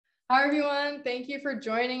Hi, everyone. Thank you for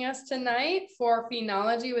joining us tonight for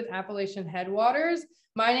Phenology with Appalachian Headwaters.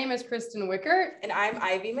 My name is Kristen Wickert. And I'm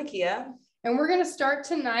Ivy Makia. And we're going to start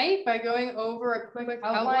tonight by going over a quick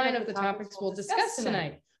outline of the topics we'll discuss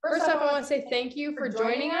tonight. First off, I want to say thank you for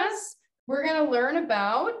joining us. We're going to learn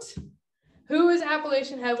about who is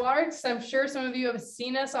Appalachian Headwaters. I'm sure some of you have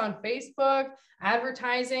seen us on Facebook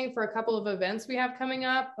advertising for a couple of events we have coming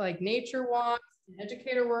up, like nature walks and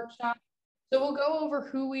educator workshops. So we'll go over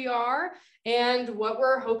who we are and what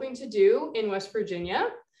we're hoping to do in West Virginia.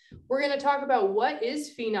 We're going to talk about what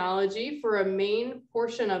is phenology for a main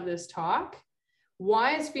portion of this talk.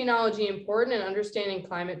 Why is phenology important in understanding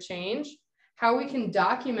climate change? How we can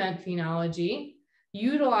document phenology,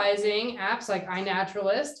 utilizing apps like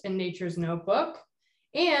iNaturalist and Nature's Notebook.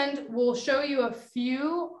 And we'll show you a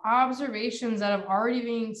few observations that have already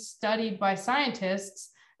been studied by scientists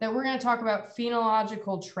that we're going to talk about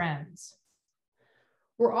phenological trends.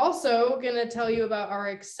 We're also going to tell you about our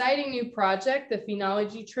exciting new project, the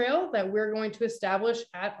Phenology Trail, that we're going to establish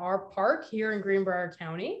at our park here in Greenbrier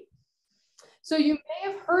County. So you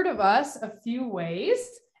may have heard of us a few ways,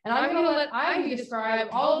 and I'm going to let Ivy describe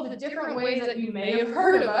all of the different ways that you may have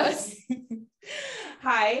heard of us.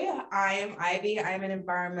 Hi, I'm Ivy. I'm an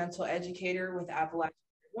environmental educator with Appalachian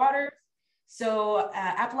Headwaters. So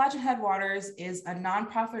Appalachian Headwaters is a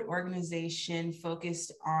nonprofit organization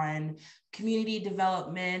focused on community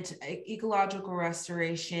development, ecological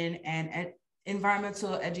restoration, and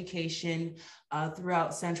environmental education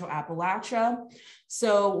throughout Central Appalachia.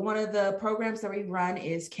 So one of the programs that we run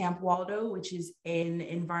is Camp Waldo, which is an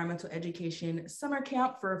environmental education summer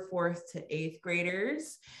camp for 4th to 8th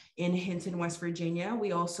graders in Hinton, West Virginia.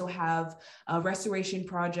 We also have restoration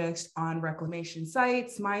projects on reclamation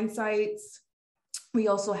sites, mine sites. We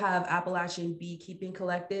also have Appalachian Beekeeping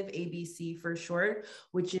Collective, ABC for short,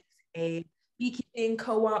 which is a beekeeping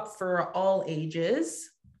co-op for all ages.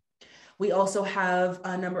 We also have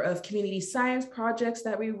a number of community science projects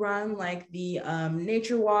that we run, like the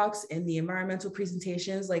nature walks and the environmental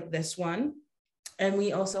presentations like this one. And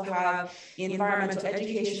we also have the environmental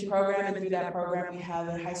education program, and through that program, we have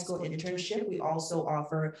a high school internship. We also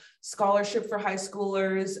offer scholarship for high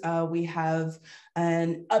schoolers. We have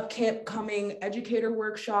an upcoming educator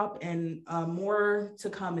workshop and more to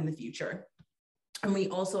come in the future. And we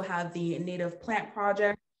also have the Native Plant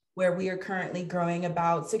Project, where we are currently growing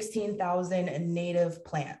about 16,000 native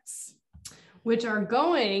plants, which are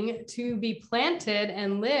going to be planted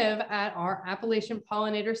and live at our Appalachian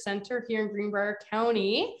Pollinator Center here in Greenbrier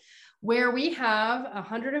County, where we have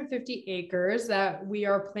 150 acres that we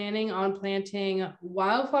are planning on planting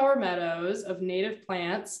wildflower meadows of native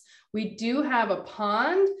plants. We do have a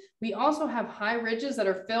pond. We also have high ridges that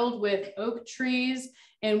are filled with oak trees,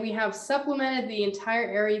 and we have supplemented the entire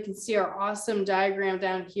area. You can see our awesome diagram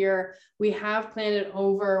down here. We have planted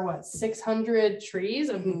over 600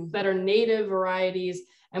 trees that are native varieties,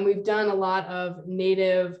 and we've done a lot of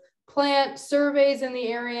native plant surveys in the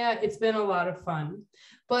area. It's been a lot of fun.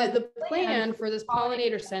 But the plan for this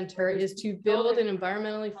pollinator center is to build an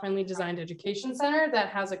environmentally friendly designed education center that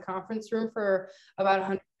has a conference room for about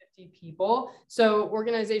 150 people. So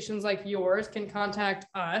organizations like yours can contact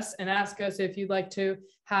us and ask us if you'd like to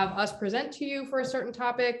have us present to you for a certain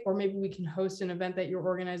topic, or maybe we can host an event that your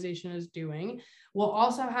organization is doing. We'll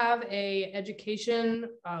also have a education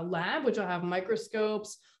lab, which will have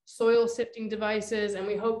microscopes, soil sifting devices, and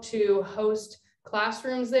we hope to host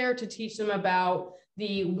classrooms there to teach them about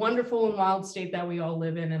the wonderful and wild state that we all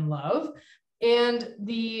live in and love. And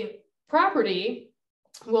the property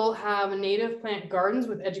will have native plant gardens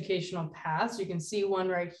with educational paths. You can see one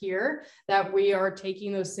right here that we are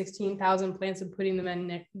taking those 16,000 plants and putting them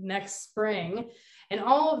in next spring. And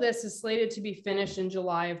all of this is slated to be finished in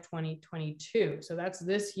July of 2022. So that's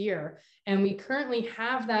this year. And we currently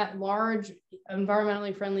have that large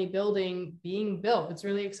environmentally friendly building being built. It's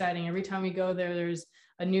really exciting. Every time we go there, there's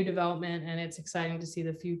a new development, and it's exciting to see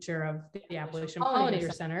the future of the Appalachian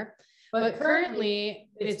Pollinator Center. But currently,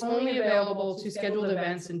 it's only available to scheduled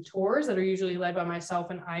events and tours that are usually led by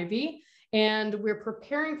myself and Ivy. And we're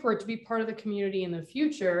preparing for it to be part of the community in the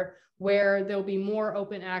future, where there'll be more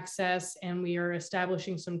open access, and we are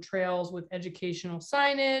establishing some trails with educational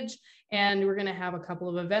signage, and we're going to have a couple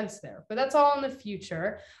of events there. But that's all in the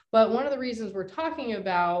future. But one of the reasons we're talking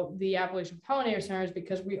about the Appalachian Pollinator Center is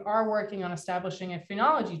because we are working on establishing a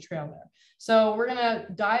phenology trail there. So we're going to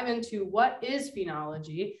dive into what is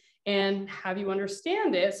phenology and have you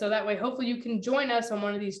understand it, so that way hopefully you can join us on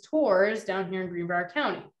one of these tours down here in Greenbrier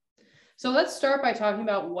County. So let's start by talking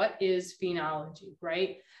about what is phenology,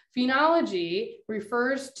 right? Phenology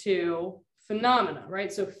refers to phenomena,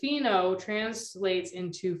 right? So pheno translates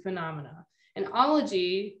into phenomena, and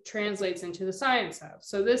ology translates into the science of.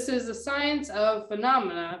 So this is the science of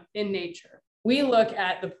phenomena in nature. We look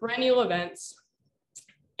at the perennial events.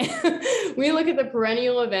 We look at the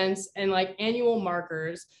perennial events and like annual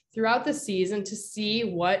markers throughout the season to see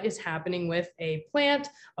what is happening with a plant,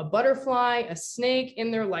 a butterfly, a snake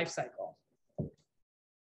in their life cycle.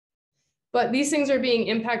 But these things are being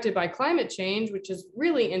impacted by climate change, which is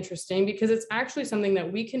really interesting because it's actually something that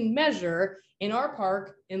we can measure in our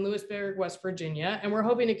park in Lewisburg, West Virginia, and we're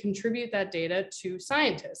hoping to contribute that data to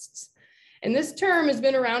scientists. And this term has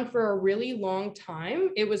been around for a really long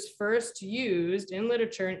time. It was first used in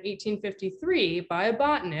literature in 1853 by a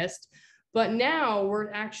botanist, but now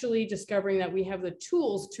we're actually discovering that we have the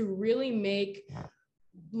tools to really make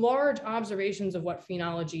large observations of what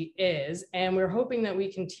phenology is, and we're hoping that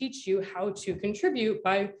we can teach you how to contribute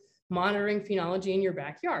by monitoring phenology in your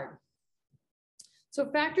backyard. So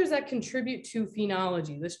factors that contribute to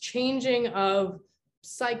phenology, this changing of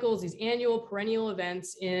cycles, these annual perennial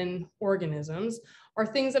events in organisms, are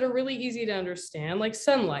things that are really easy to understand, like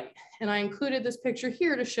sunlight. And I included this picture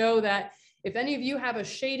here to show that if any of you have a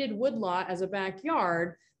shaded woodlot as a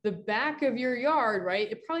backyard, the back of your yard,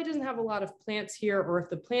 right, it probably doesn't have a lot of plants here, or if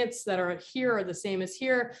the plants that are here are the same as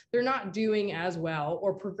here, they're not doing as well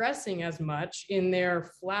or progressing as much in their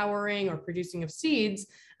flowering or producing of seeds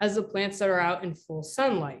as the plants that are out in full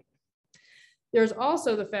sunlight. There's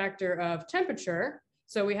also the factor of temperature.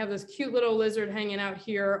 So we have this cute little lizard hanging out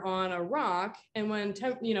here on a rock, and when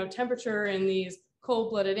temperature in these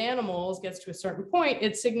cold-blooded animals gets to a certain point,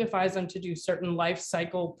 it signifies them to do certain life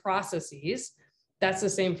cycle processes. That's the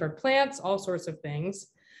same for plants, all sorts of things.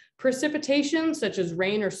 Precipitation, such as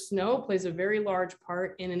rain or snow, plays a very large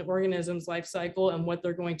part in an organism's life cycle and what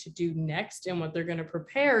they're going to do next and what they're going to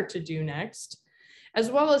prepare to do next,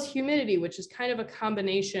 as well as humidity, which is kind of a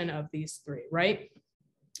combination of these three, right?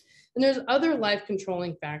 And there's other life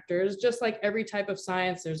controlling factors. Just like every type of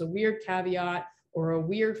science, there's a weird caveat or a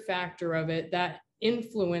weird factor of it that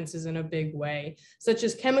influences in a big way, such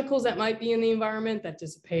as chemicals that might be in the environment that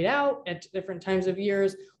dissipate out at different times of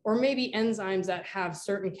years, or maybe enzymes that have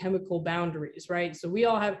certain chemical boundaries, right? So we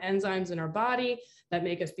all have enzymes in our body that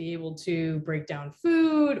make us be able to break down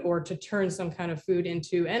food or to turn some kind of food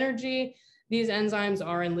into energy. These enzymes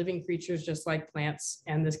are in living creatures just like plants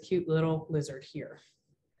and this cute little lizard here.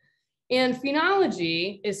 And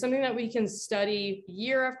phenology is something that we can study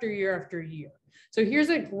year after year after year. So here's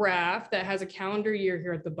a graph that has a calendar year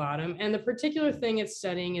here at the bottom, and the particular thing it's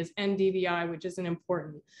studying is NDVI, which isn't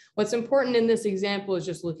important. What's important in this example is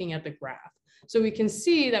just looking at the graph. So we can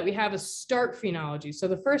see that we have a start phenology. So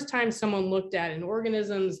the first time someone looked at an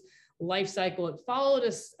organism's life cycle, it followed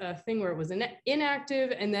a thing where it was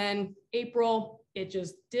inactive, and then April, it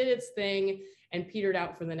just did its thing and petered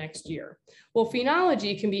out for the next year. Well,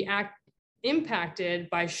 phenology can be impacted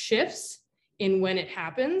by shifts in when it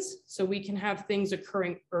happens. So we can have things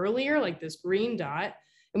occurring earlier, like this green dot,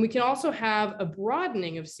 and we can also have a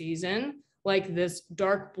broadening of season, like this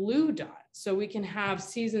dark blue dot. So we can have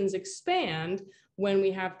seasons expand when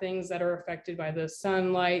we have things that are affected by the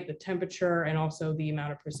sunlight, the temperature, and also the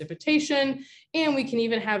amount of precipitation. And we can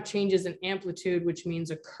even have changes in amplitude, which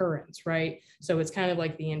means occurrence, right? So it's kind of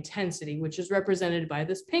like the intensity, which is represented by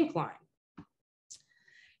this pink line.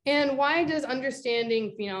 And why does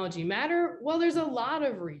understanding phenology matter? Well, there's a lot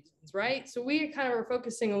of reasons, right? So we kind of are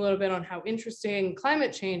focusing a little bit on how interesting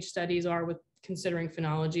climate change studies are with considering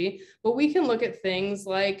phenology, but we can look at things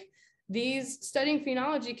like studying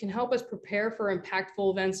phenology can help us prepare for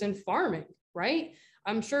impactful events in farming, right?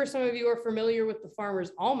 I'm sure some of you are familiar with the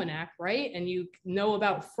Farmer's Almanac, right? And you know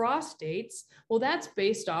about frost dates. Well, that's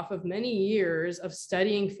based off of many years of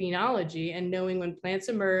studying phenology and knowing when plants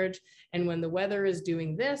emerge and when the weather is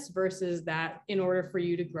doing this versus that in order for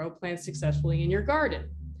you to grow plants successfully in your garden.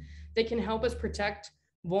 They can help us protect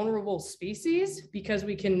vulnerable species because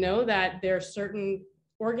we can know that there are certain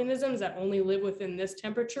organisms that only live within this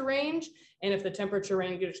temperature range. And if the temperature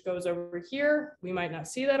range just goes over here, we might not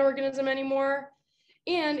see that organism anymore.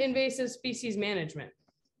 And invasive species management,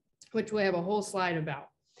 which we have a whole slide about.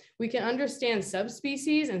 We can understand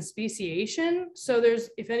subspecies and speciation. So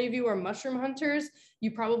if any of you are mushroom hunters, you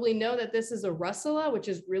probably know that this is a russula, which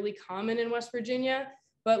is really common in West Virginia,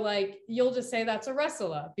 but like, you'll just say that's a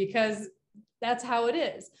russula because that's how it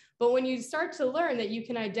is. But when you start to learn that you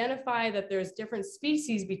can identify that there's different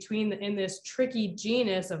species in this tricky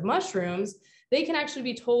genus of mushrooms, they can actually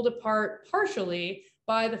be told apart partially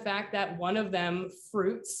by the fact that one of them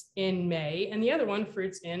fruits in May and the other one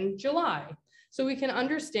fruits in July. So we can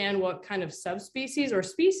understand what kind of subspecies or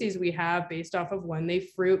species we have based off of when they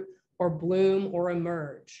fruit or bloom or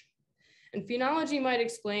emerge. And phenology might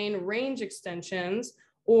explain range extensions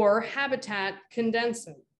or habitat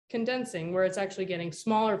condensing, where it's actually getting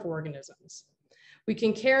smaller for organisms. We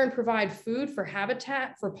can care and provide food for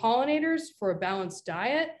habitat for pollinators for a balanced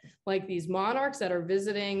diet, like these monarchs that are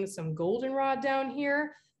visiting some goldenrod down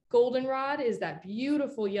here. Goldenrod is that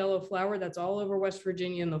beautiful yellow flower that's all over West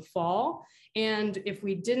Virginia in the fall. And if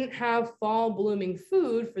we didn't have fall blooming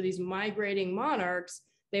food for these migrating monarchs,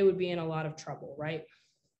 they would be in a lot of trouble, right?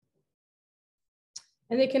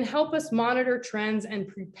 And they can help us monitor trends and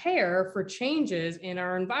prepare for changes in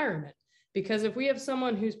our environment. Because if we have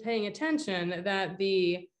someone who's paying attention that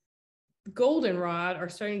the goldenrod are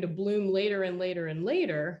starting to bloom later and later and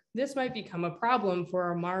later, this might become a problem for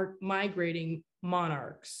our migrating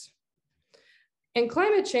monarchs. And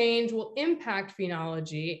climate change will impact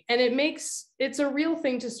phenology, and it's a real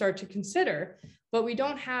thing to start to consider, but we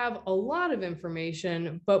don't have a lot of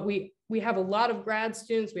information, but we have a lot of grad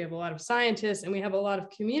students, we have a lot of scientists, and we have a lot of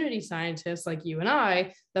community scientists like you and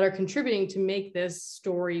I that are contributing to make this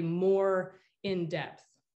story more in depth.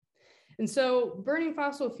 And so burning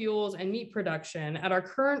fossil fuels and meat production at our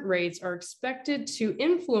current rates are expected to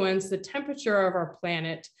influence the temperature of our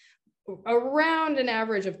planet around an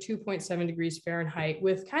average of 2.7 degrees Fahrenheit,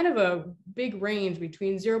 with kind of a big range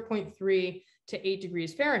between 0.3 to 8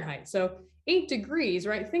 degrees Fahrenheit. So 8 degrees,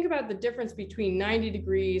 right? Think about the difference between 90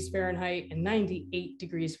 degrees Fahrenheit and 98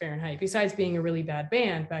 degrees Fahrenheit, besides being a really bad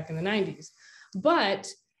band back in the 90s. But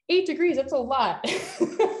 8 degrees, that's a lot.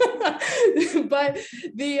 But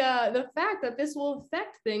the fact that this will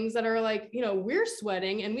affect things that are like, we're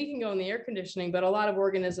sweating and we can go in the air conditioning, but a lot of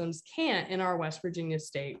organisms can't in our West Virginia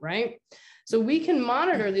state, right? So we can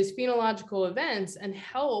monitor these phenological events and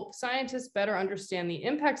help scientists better understand the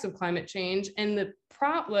impacts of climate change and the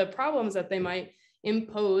problems that they might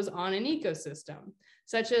impose on an ecosystem,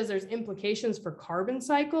 such as there's implications for carbon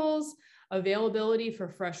cycles, availability for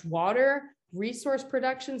fresh water, resource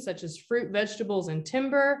production, such as fruit, vegetables, and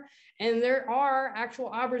timber. And there are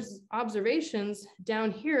actual observations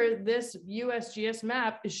down here. This USGS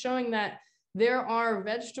map is showing that there are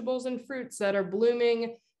vegetables and fruits that are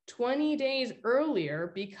blooming 20 days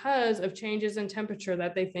earlier because of changes in temperature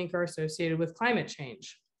that they think are associated with climate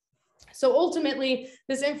change. So ultimately,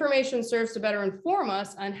 this information serves to better inform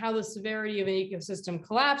us on how the severity of an ecosystem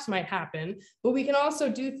collapse might happen, but we can also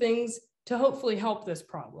do things to hopefully help this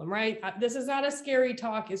problem, right? This is not a scary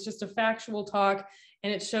talk, it's just a factual talk,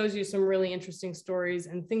 and it shows you some really interesting stories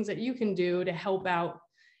and things that you can do to help out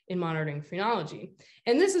in monitoring phenology.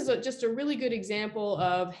 And this is just a really good example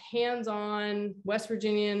of hands-on West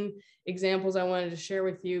Virginian examples I wanted to share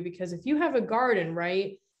with you, because if you have a garden,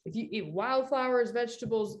 right, if you eat wildflowers,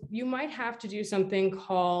 vegetables, you might have to do something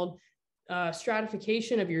called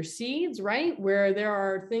stratification of your seeds, right? Where there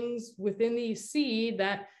are things within the seed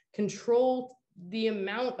that control the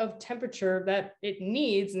amount of temperature that it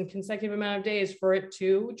needs in consecutive amount of days for it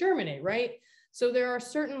to germinate, right? So there are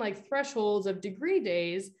certain like thresholds of degree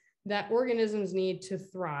days that organisms need to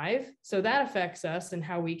thrive. So that affects us and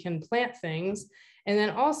how we can plant things. And then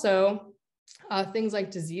also things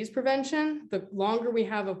like disease prevention. The longer we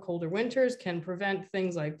have of colder winters can prevent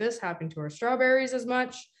things like this happening to our strawberries as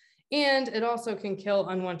much. And it also can kill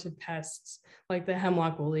unwanted pests like the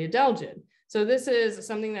hemlock woolly adelgid. So this is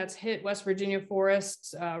something that's hit West Virginia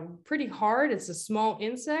forests pretty hard. It's a small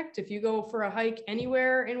insect. If you go for a hike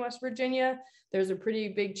anywhere in West Virginia, there's a pretty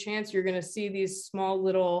big chance you're going to see these small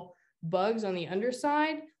little bugs on the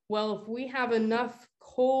underside. Well, if we have enough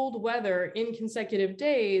cold weather in consecutive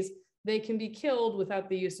days, they can be killed without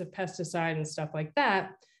the use of pesticide and stuff like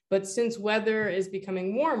that. But since weather is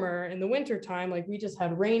becoming warmer in the wintertime, like we just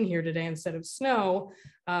had rain here today instead of snow,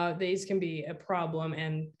 these can be a problem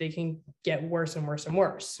and they can get worse and worse and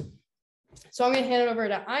worse. So I'm going to hand it over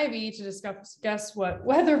to Ivy to discuss what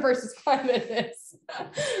weather versus climate is.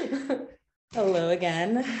 Hello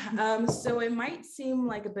again. So it might seem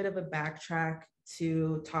like a bit of a backtrack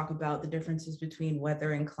to talk about the differences between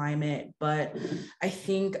weather and climate, but I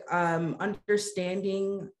think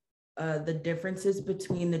understanding the differences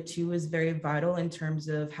between the two is very vital in terms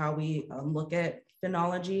of how we look at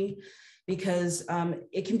phenology, because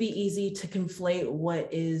it can be easy to conflate what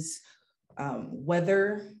is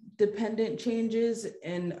weather dependent changes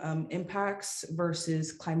and impacts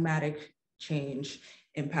versus climatic change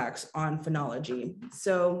impacts on phenology.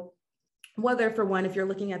 So Weather, for one, if you're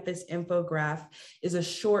looking at this infograph, is a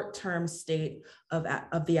short-term state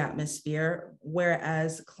of the atmosphere,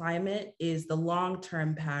 whereas climate is the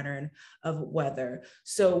long-term pattern of weather.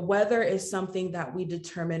 So weather is something that we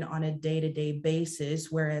determine on a day-to-day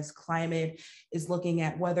basis, whereas climate is looking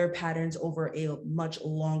at weather patterns over a much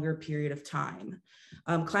longer period of time.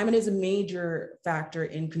 Climate is a major factor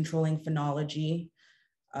in controlling phenology.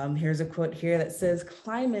 Here's a quote here that says,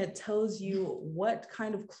 climate tells you what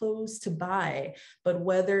kind of clothes to buy, but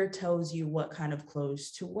weather tells you what kind of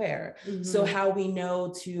clothes to wear. Mm-hmm. So how we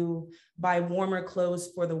know to buy warmer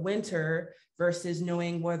clothes for the winter versus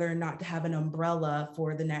knowing whether or not to have an umbrella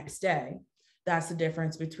for the next day. That's the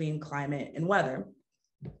difference between climate and weather.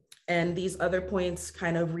 And these other points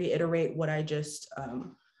kind of reiterate what I just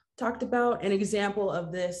talked about. An example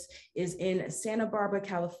of this is in Santa Barbara,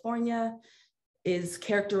 California, is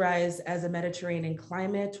characterized as a Mediterranean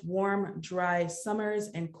climate, warm, dry summers,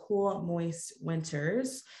 and cool, moist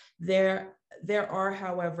winters. There are,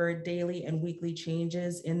 however, daily and weekly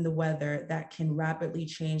changes in the weather that can rapidly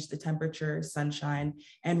change the temperature, sunshine,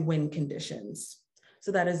 and wind conditions.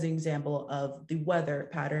 So that is an example of the weather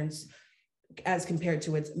patterns as compared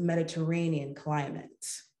to its Mediterranean climate.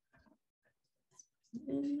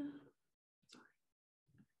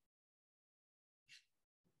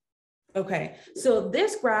 Okay, so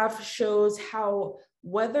this graph shows how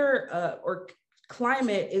weather or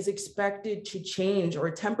climate is expected to change,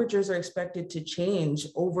 or temperatures are expected to change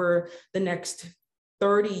over the next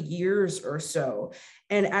 30 years or so.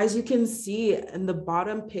 And as you can see in the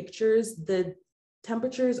bottom pictures, the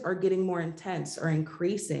temperatures are getting more intense or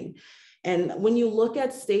increasing. And when you look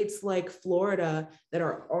at states like Florida that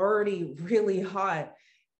are already really hot,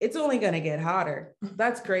 it's only going to get hotter.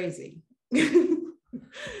 That's crazy.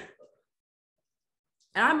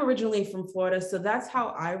 And I'm originally from Florida, so that's how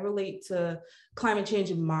I relate to climate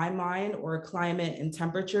change in my mind, or climate and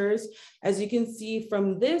temperatures. As you can see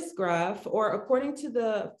from this graph, or according to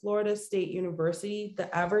the Florida State University,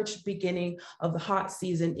 the average beginning of the hot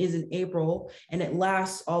season is in April, and it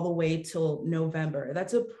lasts all the way till November.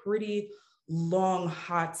 That's a pretty long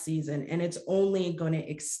hot season, and it's only going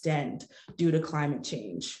to extend due to climate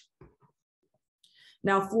change.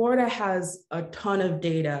 Now, Florida has a ton of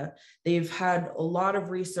data. They've had a lot of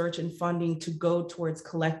research and funding to go towards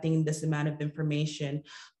collecting this amount of information.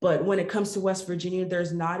 But when it comes to West Virginia,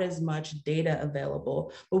 there's not as much data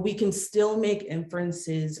available, but we can still make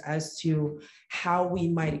inferences as to how we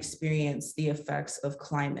might experience the effects of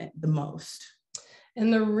climate the most.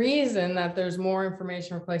 And the reason that there's more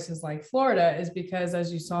information for places like Florida is because,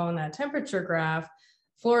 as you saw in that temperature graph,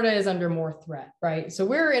 Florida is under more threat, right? So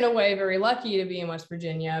we're in a way very lucky to be in West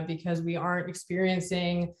Virginia because we aren't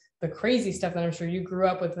experiencing the crazy stuff that I'm sure you grew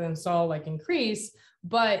up with and saw like increase,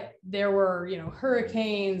 but there were,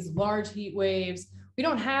 hurricanes, large heat waves. We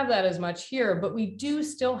don't have that as much here, but we do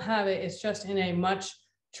still have it. It's just in a much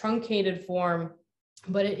truncated form,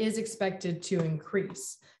 but it is expected to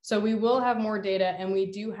increase. So we will have more data, and we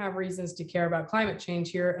do have reasons to care about climate change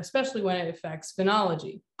here, especially when it affects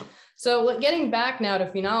phenology. So getting back now to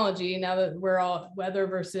phenology, now that we're all weather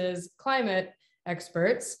versus climate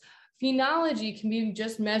experts, phenology can be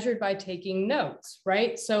just measured by taking notes,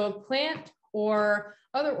 right? So a plant or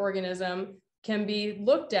other organism can be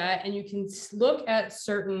looked at, and you can look at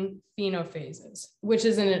certain phenophases, which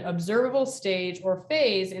is an observable stage or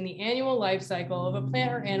phase in the annual life cycle of a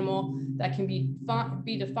plant or animal that can be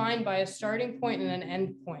defined by a starting point and an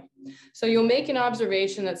end point. So you'll make an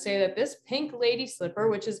observation that say that this pink lady slipper,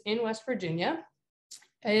 which is in West Virginia,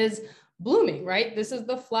 is blooming, right? This is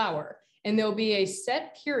the flower. And there'll be a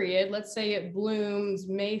set period, let's say it blooms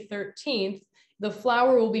May 13th, the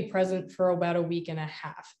flower will be present for about a week and a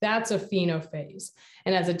half. That's a phenophase.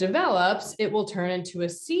 And as it develops, it will turn into a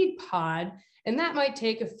seed pod, and that might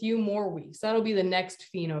take a few more weeks. That'll be the next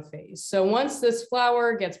phenophase. So once this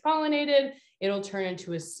flower gets pollinated, it'll turn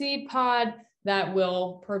into a seed pod that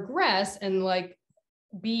will progress and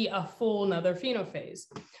be a full another phenophase.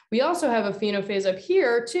 We also have a phenophase up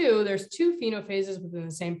here too. There's two phenophases within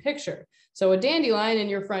the same picture. So a dandelion in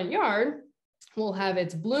your front yard will have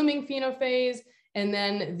its blooming phenophase and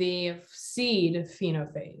then the seed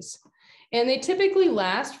phenophase. And they typically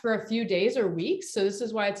last for a few days or weeks. So this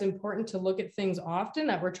is why it's important to look at things often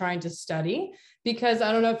that we're trying to study, because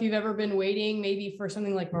I don't know if you've ever been waiting maybe for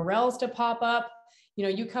something like morels to pop up.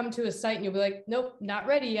 You come to a site and you'll be like, nope, not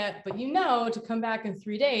ready yet, but to come back in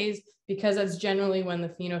 3 days, because that's generally when the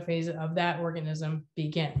phenophase of that organism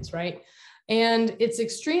begins, right? And it's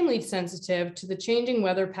extremely sensitive to the changing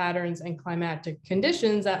weather patterns and climatic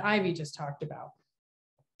conditions that Ivy just talked about.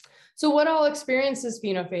 So what all experiences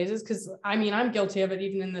phenophases? Because I mean, I'm guilty of it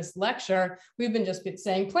even in this lecture. We've been just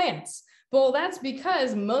saying plants. Well, that's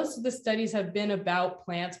because most of the studies have been about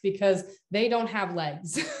plants because they don't have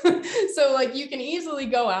legs. So like you can easily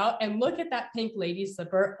go out and look at that pink lady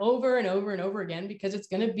slipper over and over and over again because it's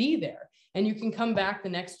going to be there. And you can come back the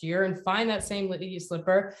next year and find that same lady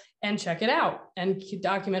slipper and check it out and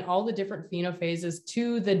document all the different phenophases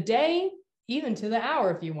to the day, even to the hour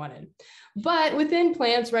if you wanted. But within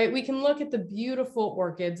plants, right, we can look at the beautiful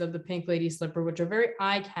orchids of the pink lady slipper, which are very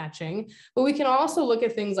eye-catching, but we can also look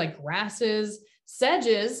at things like grasses,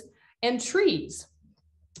 sedges, and trees.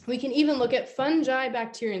 We can even look at fungi,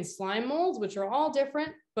 bacteria, and slime molds, which are all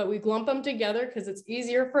different, but we lump them together because it's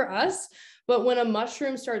easier for us. But when a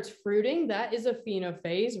mushroom starts fruiting, that is a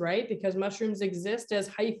phenophase, right? Because mushrooms exist as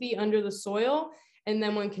hyphae under the soil. And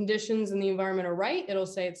then when conditions in the environment are right, it'll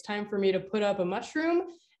say it's time for me to put up a mushroom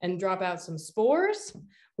and drop out some spores.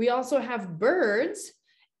 We also have birds.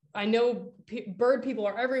 I know bird people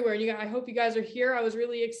are everywhere. I hope you guys are here. I was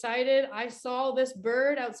really excited. I saw this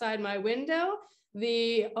bird outside my window.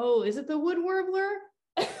 Is it the wood warbler?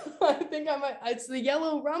 I think it's the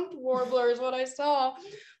yellow rump warbler is what I saw,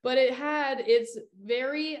 but it had its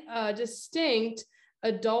very distinct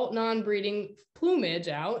adult non-breeding plumage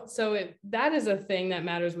out. So that is a thing that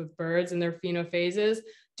matters with birds and their phenophases.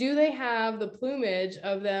 Do they have the plumage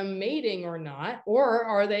of them mating or not? Or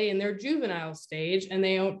are they in their juvenile stage and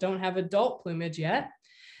they don't have adult plumage yet?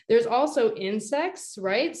 There's also insects,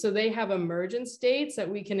 right? So they have emergent states that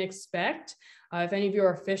we can expect. If any of you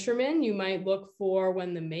are fishermen, you might look for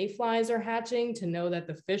when the mayflies are hatching to know that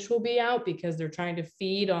the fish will be out because they're trying to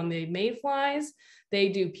feed on the mayflies. They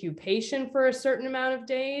do pupation for a certain amount of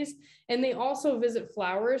days, and they also visit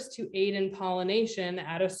flowers to aid in pollination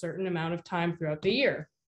at a certain amount of time throughout the year.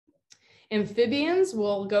 Amphibians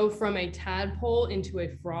will go from a tadpole into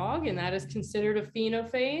a frog, and that is considered a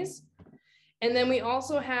phenophase. And then we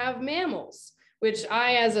also have mammals, which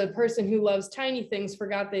I, as a person who loves tiny things,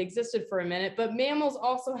 forgot they existed for a minute, but mammals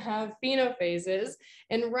also have phenophases.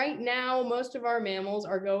 And right now, most of our mammals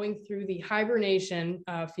are going through the hibernation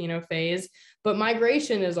phenophase, but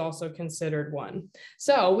migration is also considered one.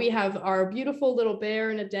 So we have our beautiful little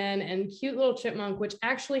bear in a den and cute little chipmunk, which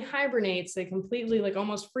actually hibernates. They completely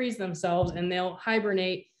almost freeze themselves and they'll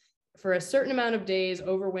hibernate for a certain amount of days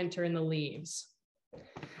over winter in the leaves.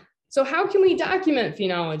 So how can we document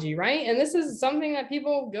phenology, right? And this is something that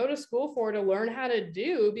people go to school for to learn how to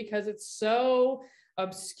do because it's so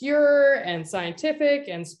obscure and scientific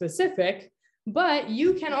and specific, but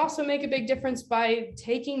you can also make a big difference by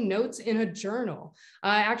taking notes in a journal.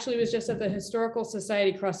 I actually was just at the Historical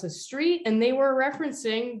Society across the street and they were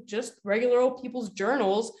referencing just regular old people's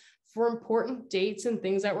journals for important dates and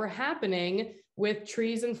things that were happening with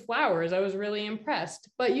trees and flowers. I was really impressed,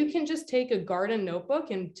 but you can just take a garden notebook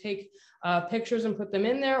and take pictures and put them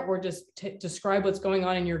in there, or just describe what's going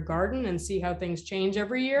on in your garden and see how things change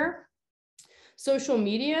every year. Social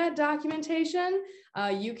media documentation,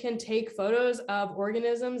 you can take photos of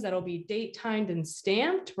organisms that'll be date timed and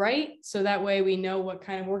stamped, right? So that way we know what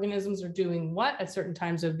kind of organisms are doing what at certain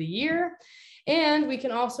times of the year. And we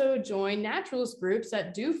can also join naturalist groups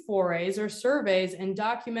that do forays or surveys and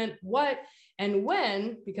document what and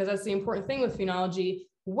when, because that's the important thing with phenology,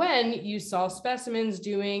 when you saw specimens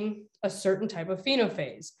doing a certain type of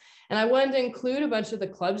phenophase. And I wanted to include a bunch of the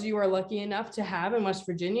clubs you are lucky enough to have in West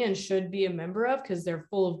Virginia and should be a member of because they're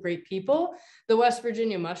full of great people. The West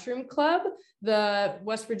Virginia Mushroom Club, the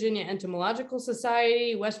West Virginia Entomological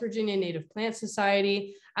Society, West Virginia Native Plant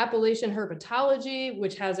Society, Appalachian Herpetology,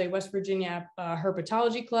 which has a West Virginia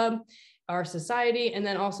Herpetology Club, our society, and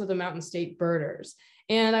then also the Mountain State Birders.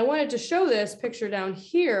 And I wanted to show this picture down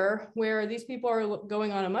here where these people are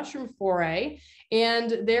going on a mushroom foray,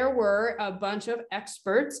 and there were a bunch of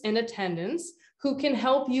experts in attendance who can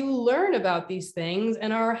help you learn about these things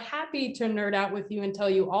and are happy to nerd out with you and tell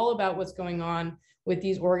you all about what's going on with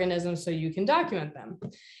these organisms so you can document them.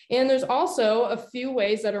 And there's also a few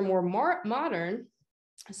ways that are more modern,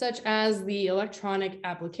 such as the electronic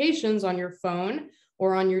applications on your phone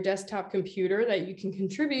or on your desktop computer that you can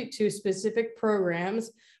contribute to specific programs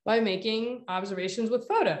by making observations with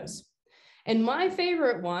photos. And my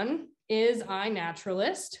favorite one is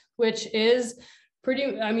iNaturalist, which is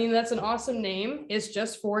that's an awesome name. It's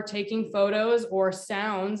just for taking photos or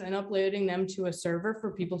sounds and uploading them to a server for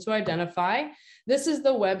people to identify. This is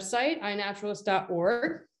the website,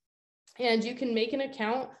 iNaturalist.org, and you can make an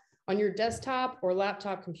account on your desktop or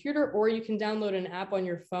laptop computer, or you can download an app on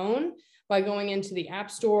your phone by going into the App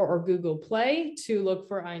Store or Google Play to look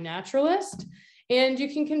for iNaturalist. And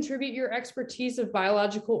you can contribute your expertise of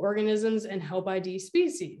biological organisms and help ID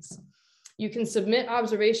species. You can submit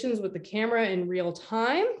observations with the camera in real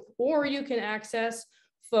time, or you can access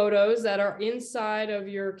photos that are inside of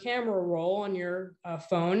your camera roll on your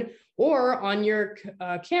phone or on your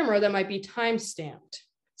camera that might be time stamped.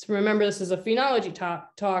 So remember, this is a phenology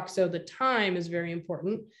talk, so the time is very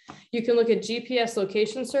important. You can look at GPS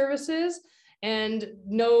location services and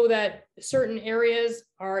know that certain areas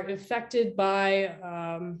are affected by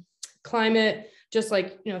climate. Just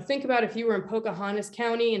like, think about if you were in Pocahontas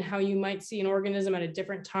County and how you might see an organism at a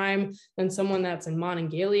different time than someone that's in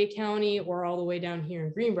Monongalia County or all the way down here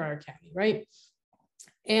in Greenbrier County, right?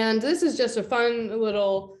 And this is just a fun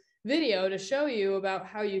little video to show you about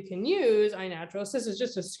how you can use iNaturalist. This is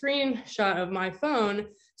just a screenshot of my phone.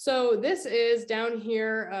 So this is down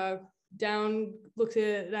here, look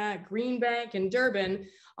at that, Green Bank and Durban,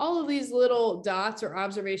 all of these little dots or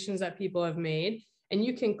observations that people have made. And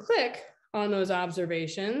you can click on those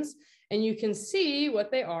observations and you can see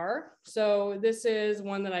what they are. So this is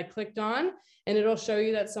one that I clicked on and it'll show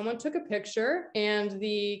you that someone took a picture and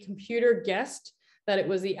the computer guessed that it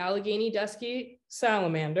was the Allegheny dusky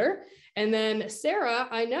salamander. And then Sarah,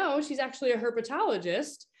 I know she's actually a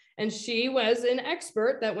herpetologist and she was an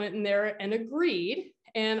expert that went in there and agreed.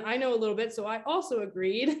 And I know a little bit, so I also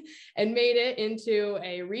agreed and made it into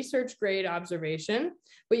a research grade observation.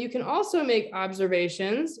 But you can also make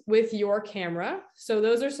observations with your camera. So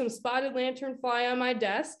those are some spotted lanternfly on my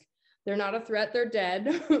desk. They're not a threat, they're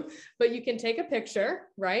dead, but you can take a picture,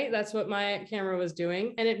 right? That's what my camera was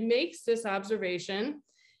doing. And it makes this observation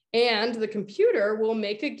and the computer will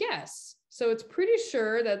make a guess. So it's pretty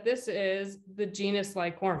sure that this is the genus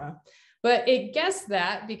Lycorma. But it guessed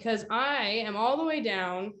that because I am all the way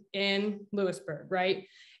down in Lewisburg, right?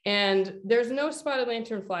 And there's no spotted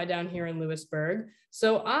lanternfly down here in Lewisburg.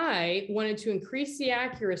 So I wanted to increase the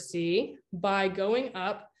accuracy by going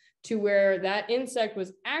up to where that insect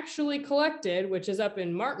was actually collected, which is up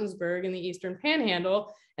in Martinsburg in the Eastern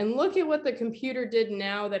Panhandle. And look at what the computer did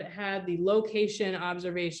now that it had the location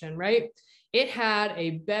observation, right? It had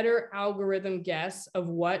a better algorithm guess of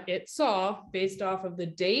what it saw based off of the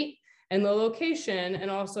date and the location,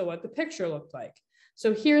 and also what the picture looked like.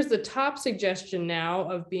 So here's the top suggestion now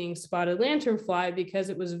of being spotted lanternfly because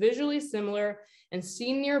it was visually similar and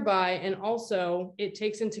seen nearby, and also it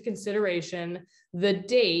takes into consideration the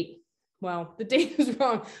date. Well, the date is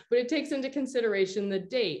wrong, but it takes into consideration the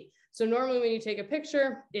date. So normally when you take a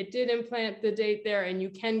picture, it did implant the date there, and you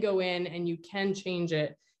can go in and you can change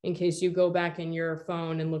it in case you go back in your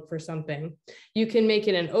phone and look for something. You can make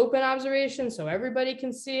it an open observation so everybody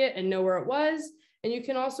can see it and know where it was. And you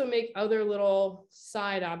can also make other little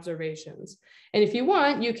side observations. And if you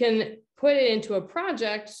want, you can put it into a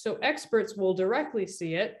project so experts will directly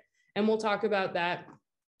see it. And we'll talk about that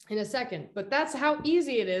in a second. But that's how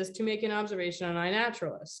easy it is to make an observation on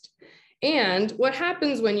iNaturalist. And what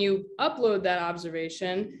happens when you upload that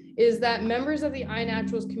observation is that members of the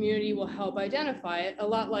iNaturalist community will help identify it, a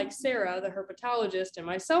lot like Sarah, the herpetologist, and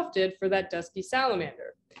myself did for that dusky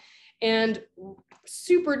salamander. And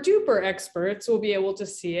super duper experts will be able to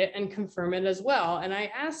see it and confirm it as well. And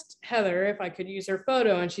I asked Heather if I could use her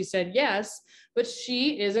photo and she said yes, but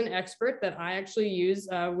she is an expert that I actually use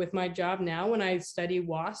with my job now when I study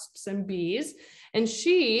wasps and bees. And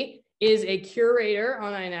she is a curator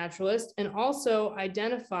on iNaturalist and also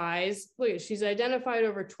identifies, look, she's identified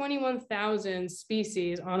over 21,000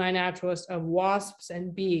 species on iNaturalist of wasps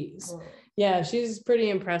and bees. Oh. Yeah, she's pretty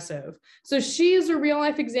impressive. So she is a real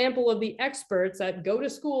life example of the experts that go to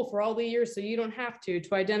school for all the years so you don't have to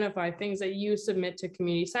identify things that you submit to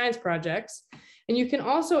community science projects. And you can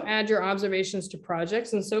also add your observations to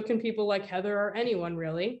projects, and so can people like Heather or anyone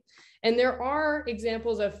really. And there are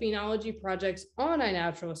examples of phenology projects on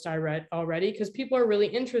iNaturalist I read already because people are really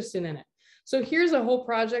interested in it. So here's a whole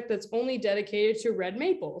project that's only dedicated to red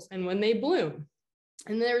maples and when they bloom.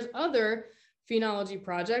 And there's other phenology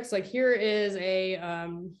projects, like here is a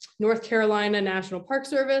North Carolina National Park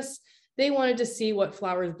Service. They wanted to see what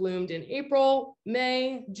flowers bloomed in April,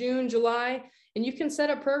 May, June, July, and you can set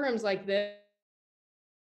up programs like this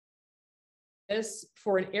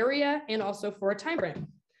for an area and also for a time frame.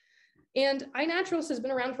 And iNaturalist has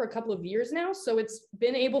been around for a couple of years now, so it's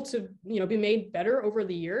been able to be made better over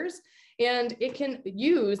the years. And it can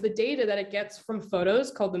use the data that it gets from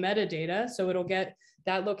photos called the metadata. So it'll get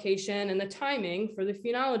that location and the timing for the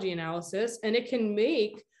phenology analysis. And it can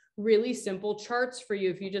make really simple charts for you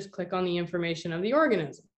if you just click on the information of the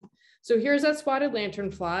organism. So here's that spotted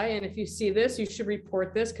lanternfly. And if you see this, you should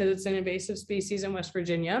report this because it's an invasive species in West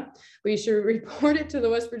Virginia. But you should report it to the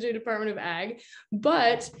West Virginia Department of Ag.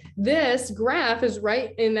 But this graph is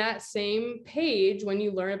right in that same page when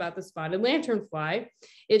you learn about the spotted lanternfly.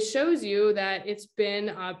 It shows you that it's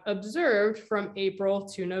been observed from April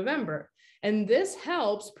to November. And this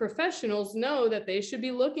helps professionals know that they should be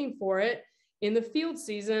looking for it in the field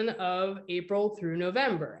season of April through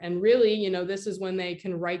November. And really, you know, this is when they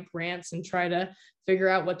can write grants and try to figure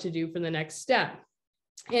out what to do for the next step.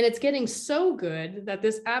 And it's getting so good that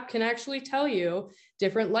this app can actually tell you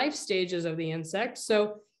different life stages of the insect.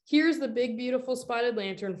 So here's the big, beautiful spotted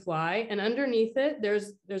lanternfly. And underneath it,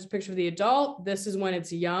 there's a picture of the adult. This is when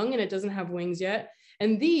it's young and it doesn't have wings yet.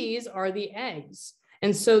 And these are the eggs.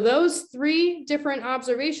 And so those 3 different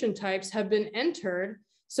observation types have been entered.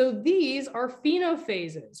 So these are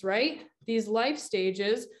phenophases, right? These life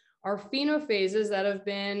stages are phenophases that have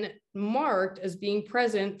been marked as being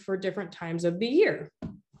present for different times of the year.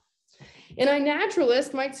 And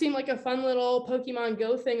iNaturalist might seem like a fun little Pokemon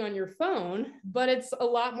Go thing on your phone, but it's a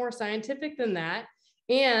lot more scientific than that.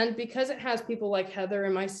 And because it has people like Heather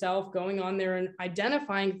and myself going on there and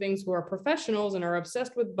identifying things who are professionals and are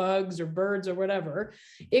obsessed with bugs or birds or whatever,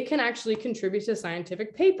 it can actually contribute to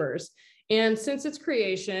scientific papers. And since its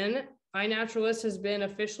creation, iNaturalist has been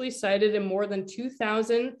officially cited in more than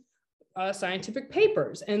 2,000 scientific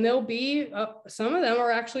papers. And there'll be, some of them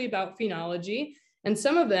are actually about phenology, and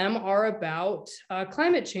some of them are about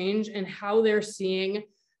climate change and how they're seeing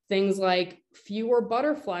things like fewer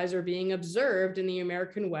butterflies are being observed in the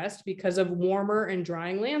American West because of warmer and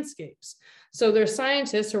drying landscapes. So there's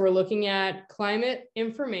scientists who are looking at climate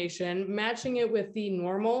information, matching it with the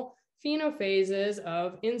normal phenophases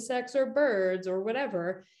of insects or birds or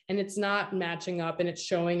whatever, and it's not matching up and it's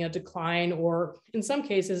showing a decline or in some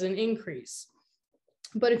cases an increase.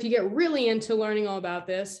 But if you get really into learning all about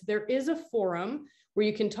this, there is a forum where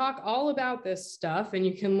you can talk all about this stuff and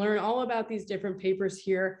you can learn all about these different papers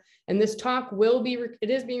here. And this talk it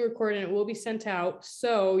is being recorded and it will be sent out.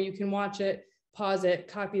 So you can watch it, pause it,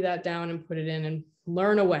 copy that down and put it in and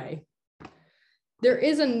learn away. There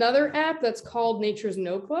is another app that's called Nature's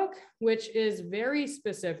Notebook, which is very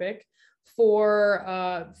specific for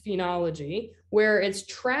phenology, where it's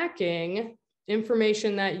tracking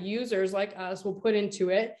information that users like us will put into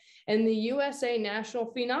it. And the USA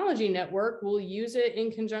National Phenology Network will use it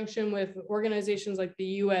in conjunction with organizations like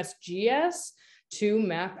the USGS to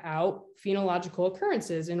map out phenological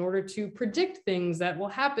occurrences in order to predict things that will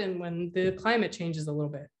happen when the climate changes a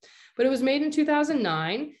little bit. But it was made in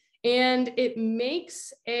 2009. And it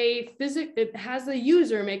has the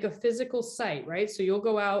user make a physical site, right? So you'll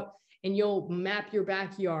go out and you'll map your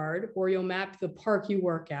backyard or you'll map the park you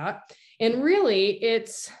work at. And really,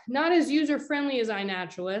 it's not as user-friendly as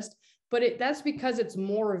iNaturalist, but that's because it's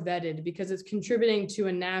more vetted, because it's contributing to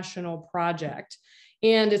a national project.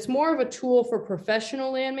 And it's more of a tool for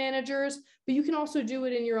professional land managers, but you can also do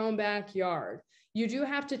it in your own backyard. You do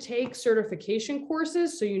have to take certification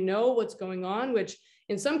courses so you know what's going on, which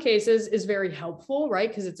in some cases is very helpful, right?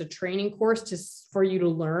 Because it's a training course for you to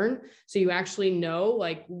learn. So you actually know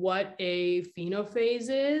like what a phenophase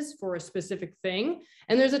is for a specific thing.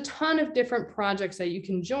 And there's a ton of different projects that you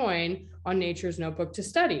can join on Nature's Notebook to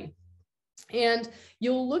study. And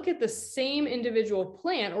you'll look at the same individual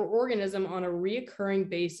plant or organism on a reoccurring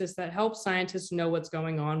basis that helps scientists know what's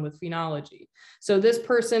going on with phenology. So this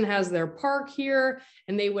person has their park here,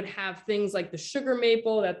 and they would have things like the sugar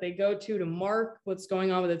maple that they go to mark what's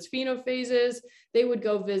going on with its phenophases. They would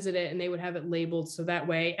go visit it and they would have it labeled. So that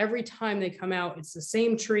way, every time they come out, it's the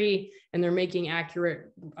same tree and they're making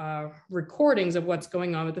accurate recordings of what's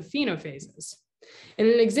going on with the phenophases. And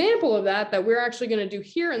an example of that we're actually going to do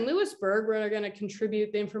here in Lewisburg, we're going to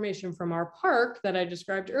contribute the information from our park that I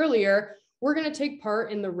described earlier. We're going to take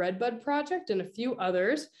part in the Redbud Project and a few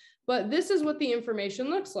others, but this is what the information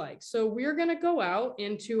looks like. So we're going to go out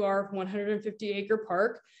into our 150-acre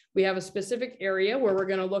park. We have a specific area where we're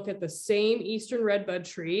going to look at the same eastern redbud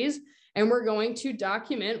trees, and we're going to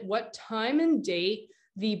document what time and date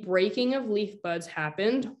the breaking of leaf buds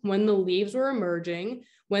happened, when the leaves were emerging,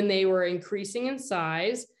 when they were increasing in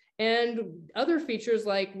size, and other features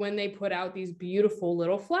like when they put out these beautiful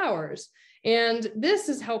little flowers. And this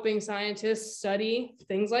is helping scientists study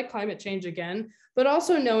things like climate change again, but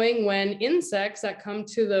also knowing when insects that come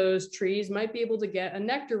to those trees might be able to get a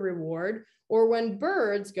nectar reward, or when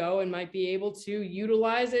birds go and might be able to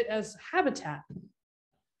utilize it as habitat.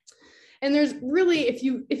 And there's really, if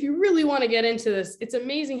you really want to get into this, it's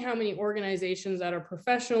amazing how many organizations that are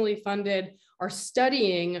professionally funded are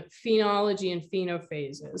studying phenology and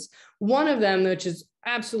phenophases. One of them, which is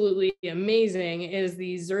absolutely amazing, is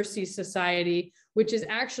the Xerces Society, which is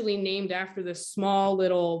actually named after this small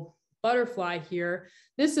little butterfly here.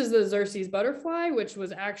 This is the Xerces butterfly, which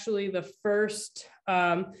was actually the first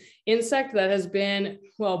insect that has been,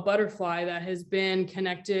 well, butterfly that has been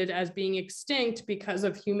connected as being extinct because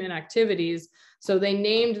of human activities. So they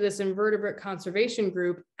named this invertebrate conservation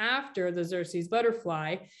group after the Xerces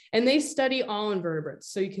butterfly, and they study all invertebrates.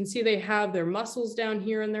 So you can see they have their muscles down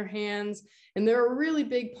here in their hands, and they're a really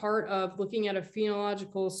big part of looking at a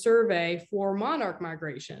phenological survey for monarch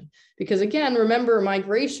migration. Because again, remember,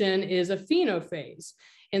 migration is a phenophase.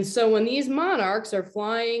 And so when these monarchs are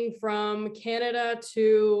flying from Canada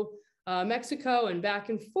to Mexico and back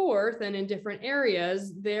and forth and in different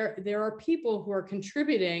areas, there are people who are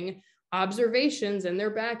contributing observations in their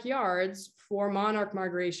backyards for monarch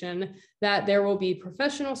migration, that there will be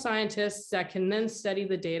professional scientists that can then study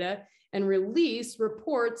the data and release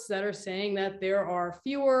reports that are saying that there are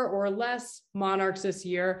fewer or less monarchs this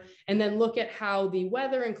year, and then look at how the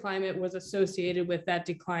weather and climate was associated with that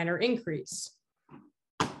decline or increase.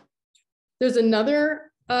 There's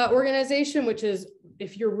another organization, which is,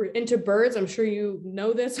 if you're into birds, I'm sure you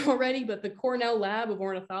know this already, but the Cornell Lab of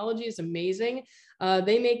Ornithology is amazing.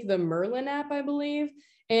 They make the Merlin app, I believe,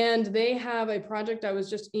 and they have a project I was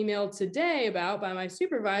just emailed today about by my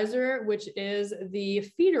supervisor, which is the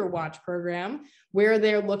Feeder Watch program, where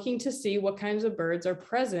they're looking to see what kinds of birds are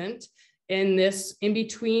present in this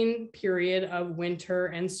in-between period of winter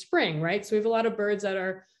and spring, right? So we have a lot of birds that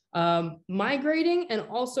are migrating, and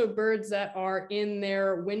also birds that are in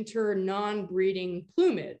their winter non-breeding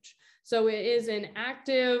plumage. So it is an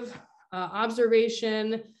active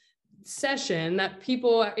observation session that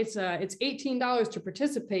people, it's $18 to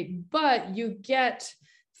participate, but you get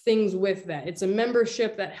things with that. It's a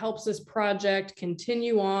membership that helps this project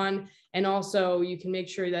continue on. And also you can make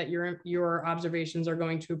sure that your observations are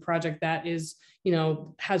going to a project that is, you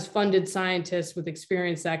know, has funded scientists with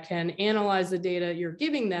experience that can analyze the data you're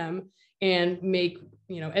giving them and make,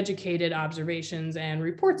 you know, educated observations and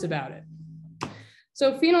reports about it.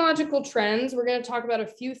 So phenological trends, we're going to talk about a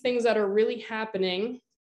few things that are really happening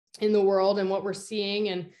in the world and what we're seeing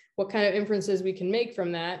and what kind of inferences we can make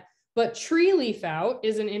from that. But tree leaf out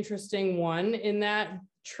is an interesting one, in that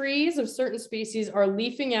trees of certain species are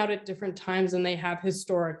leafing out at different times than they have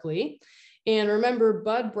historically. And remember,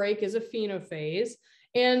 bud break is a phenophase.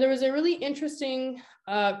 And there was a really interesting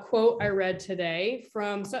quote I read today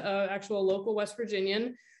from actual local West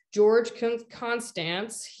Virginian, George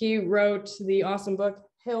Constance. He wrote the awesome book,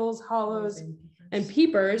 Hills, Hollows, and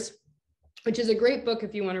Peepers, which is a great book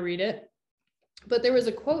if you want to read it. But there was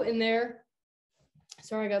a quote in there,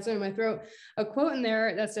 sorry, I got something in my throat, a quote in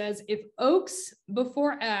there that says, if oaks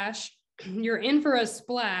before ash, you're in for a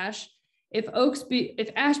splash. If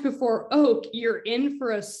ash before oak, you're in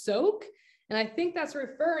for a soak. And I think that's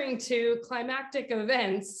referring to climactic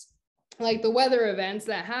events, like the weather events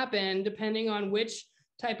that happen depending on which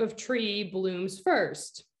type of tree blooms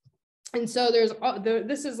first. And so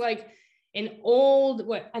this is like an old,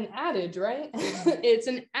 an adage, right? It's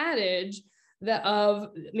an adage that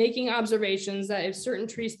of making observations that if certain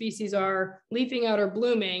tree species are leafing out or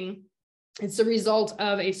blooming, it's a result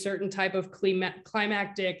of a certain type of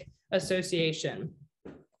climactic association.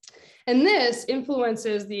 And this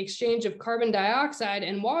influences the exchange of carbon dioxide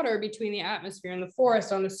and water between the atmosphere and the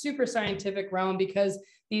forest on the super scientific realm, because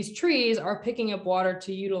these trees are picking up water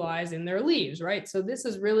to utilize in their leaves, right? So this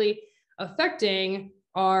is really affecting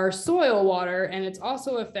our soil water, and it's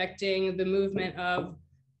also affecting the movement of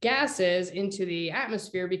gases into the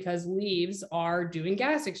atmosphere because leaves are doing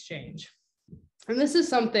gas exchange. And this is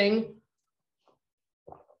something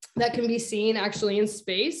that can be seen actually in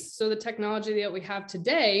space. So the technology that we have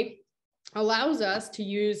today allows us to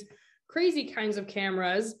use crazy kinds of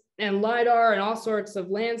cameras and LiDAR and all sorts of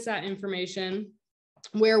Landsat information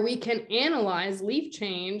where we can analyze leaf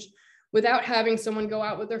change without having someone go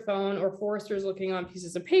out with their phone or foresters looking on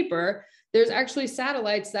pieces of paper. There's actually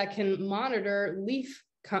satellites that can monitor leaf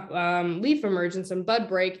emergence and bud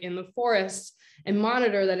break in the forest and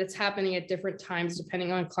monitor that it's happening at different times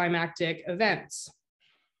depending on climactic events.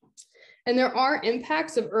 And there are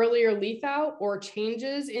impacts of earlier leaf out or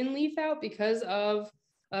changes in leaf out because of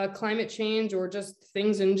climate change or just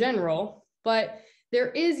things in general, but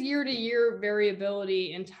there is year-to-year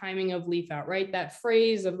variability in timing of leaf out, right? That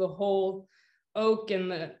phrase of the whole oak and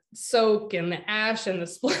the soak and the ash and the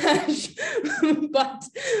splash.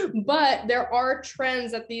 but there are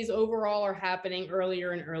trends that these overall are happening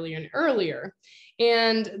earlier and earlier and earlier.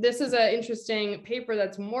 And this is an interesting paper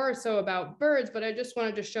that's more so about birds, but I just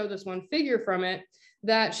wanted to show this one figure from it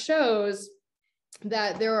that shows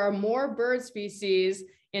that there are more bird species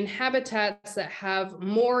in habitats that have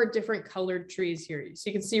more different colored trees here. So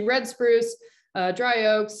you can see red spruce, dry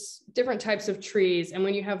oaks, different types of trees. And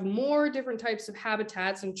when you have more different types of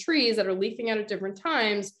habitats and trees that are leafing out at different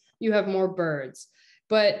times, you have more birds.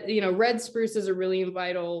 But, you know, red spruce is a really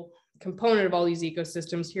vital component of all these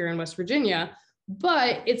ecosystems here in West Virginia.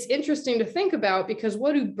 But it's interesting to think about, because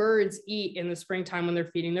what do birds eat in the springtime when they're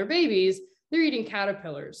feeding their babies? They're eating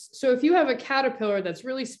caterpillars. So if you have a caterpillar that's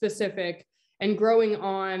really specific and growing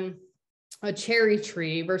on a cherry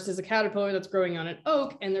tree versus a caterpillar that's growing on an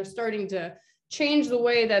oak, and they're starting to change the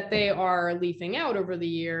way that they are leafing out over the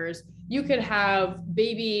years, you could have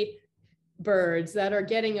baby birds that are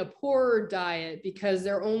getting a poorer diet because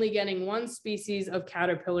they're only getting one species of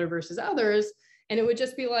caterpillar versus others. And it would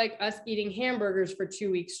just be like us eating hamburgers for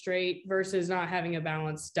 2 weeks straight versus not having a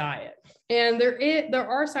balanced diet. And there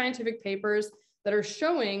are scientific papers that are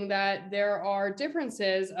showing that there are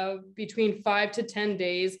differences of between 5 to 10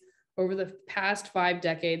 days over the past 5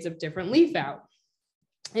 decades of different leaf out.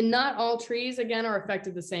 And not all trees, again, are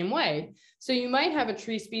affected the same way. So you might have a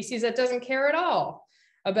tree species that doesn't care at all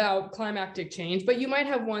about climatic change, but you might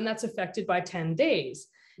have one that's affected by 10 days.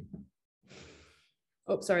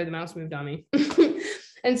 Oh, sorry, the mouse moved on me.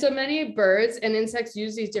 And so many birds and insects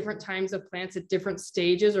use these different times of plants at different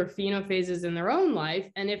stages or phenophases in their own life.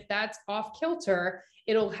 And if that's off kilter,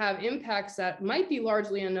 it'll have impacts that might be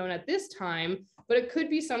largely unknown at this time, but it could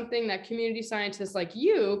be something that community scientists like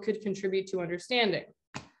you could contribute to understanding.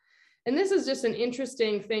 And this is just an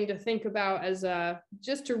interesting thing to think about as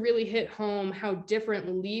just to really hit home how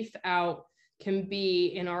different leaf out can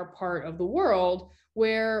be in our part of the world,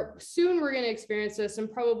 where soon we're going to experience this,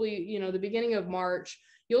 and probably, you know, the beginning of March,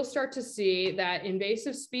 you'll start to see that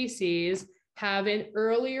invasive species have an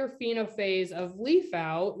earlier phenophase of leaf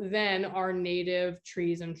out than our native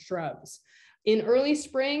trees and shrubs. In early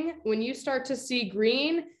spring, when you start to see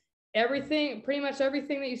green, pretty much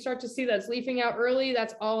everything that you start to see that's leafing out early,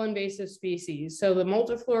 that's all invasive species. So the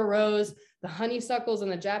multiflora rose, the honeysuckles, and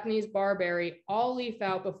the Japanese barberry all leaf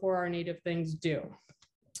out before our native things do.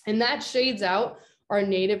 And that shades out our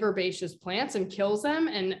native herbaceous plants and kills them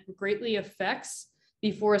and greatly affects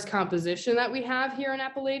the forest composition that we have here in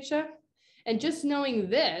Appalachia. And just knowing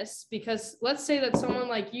this, because let's say that someone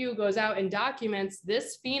like you goes out and documents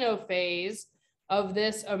this phenophase of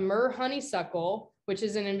this Amur honeysuckle, which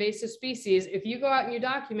is an invasive species, if you go out and you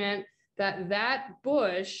document that that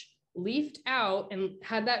bush leafed out and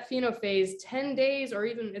had that phenophase 10 days, or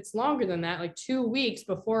even it's longer than that, like 2 weeks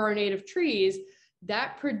before our native trees,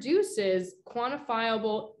 that produces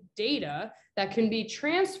quantifiable data that can be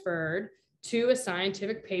transferred to a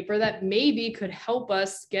scientific paper that maybe could help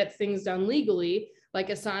us get things done legally, like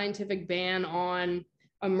a scientific ban on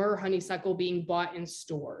a myrrh honeysuckle being bought in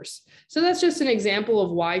stores. So that's just an example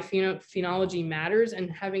of why phenology matters,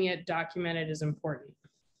 and having it documented is important.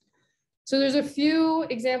 So there's a few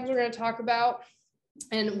examples we're going to talk about.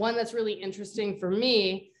 And one that's really interesting for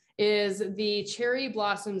me is the cherry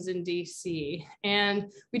blossoms in DC.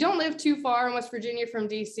 And we don't live too far in West Virginia from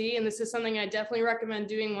DC. And this is something I definitely recommend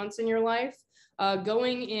doing once in your life.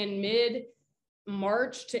 Going in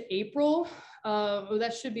mid-March to April,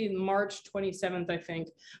 that should be March 27th, I think.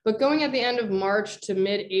 But going at the end of March to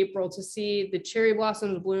mid-April to see the cherry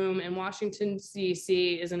blossoms bloom in Washington,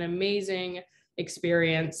 DC is an amazing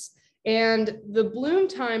experience. And the bloom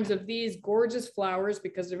times of these gorgeous flowers,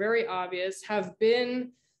 because they're very obvious, have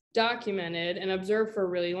been documented and observed for a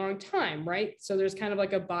really long time, right? So there's kind of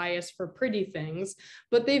like a bias for pretty things,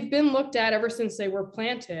 but they've been looked at ever since they were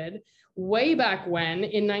planted way back when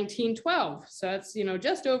in 1912. So that's, you know,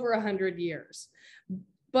 just over 100 years.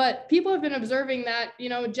 But people have been observing that, you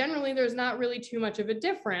know, generally there's not really too much of a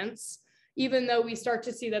difference, even though we start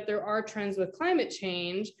to see that there are trends with climate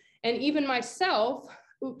change. And even myself,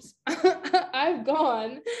 oops, I've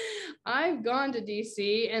gone to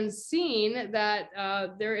DC and seen that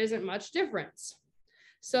there isn't much difference.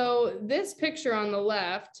 So this picture on the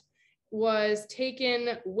left was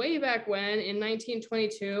taken way back when in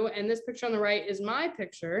 1922, and this picture on the right is my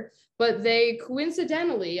picture, but they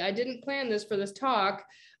coincidentally, I didn't plan this for this talk,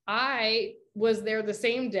 I was there the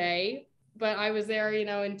same day, but I was there, you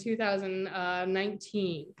know, in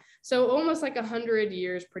 2019. So almost like 100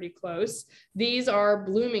 years, pretty close. These are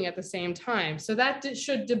blooming at the same time. So that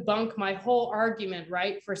should debunk my whole argument,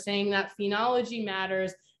 right? For saying that phenology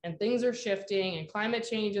matters and things are shifting and climate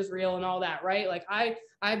change is real and all that, right? Like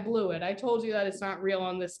I blew it. I told you that it's not real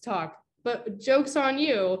on this talk, but joke's on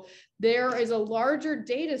you. There is a larger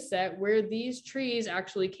data set where these trees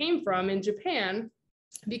actually came from in Japan,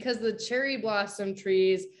 because the cherry blossom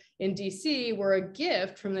trees in DC were a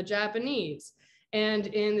gift from the Japanese. And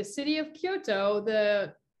in the city of Kyoto,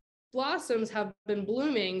 the blossoms have been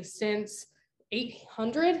blooming since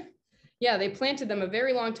 800. Yeah, they planted them a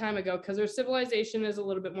very long time ago because their civilization is a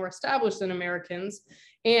little bit more established than Americans.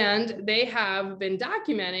 And they have been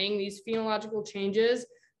documenting these phenological changes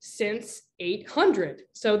since 800.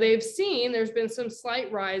 So they've seen there's been some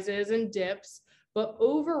slight rises and dips, but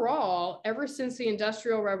overall, ever since the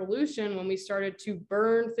Industrial Revolution, when we started to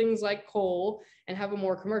burn things like coal and have a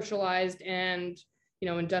more commercialized and,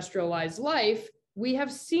 industrialized life, we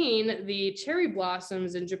have seen the cherry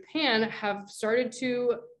blossoms in Japan have started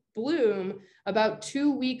to bloom about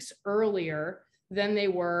 2 weeks earlier than they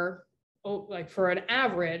were, like for an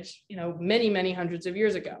average, many, many hundreds of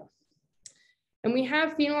years ago. And we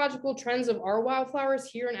have phenological trends of our wildflowers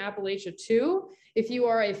here in Appalachia too. If you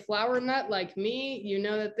are a flower nut like me, you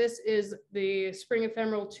know that this is the spring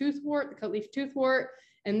ephemeral toothwort, the cutleaf toothwort,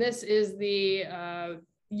 and this is the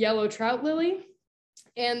yellow trout lily.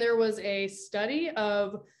 And there was a study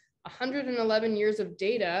of 111 years of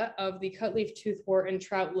data of the cutleaf toothwort and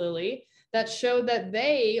trout lily that showed that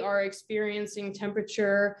they are experiencing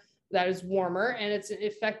temperature that is warmer, and it's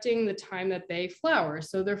affecting the time that they flower.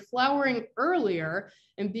 So they're flowering earlier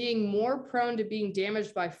and being more prone to being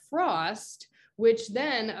damaged by frost, which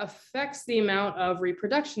then affects the amount of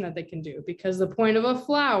reproduction that they can do, because the point of a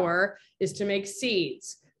flower is to make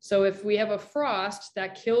seeds. So if we have a frost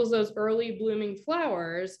that kills those early blooming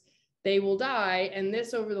flowers, they will die. And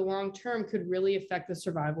this over the long term could really affect the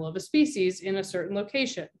survival of a species in a certain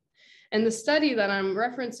location. And the study that I'm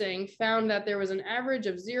referencing found that there was an average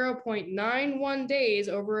of 0.91 days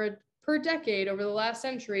per decade over the last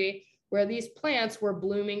century where these plants were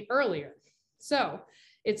blooming earlier. So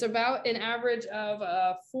it's about an average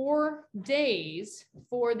of 4 days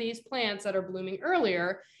for these plants that are blooming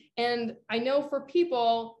earlier. And I know for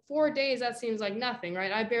people, 4 days, that seems like nothing,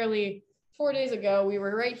 right? 4 days ago, we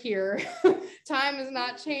were right here. Time has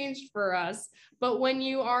not changed for us. But when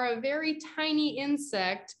you are a very tiny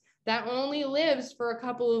insect that only lives for a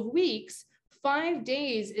couple of weeks, 5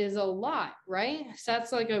 days is a lot, right? So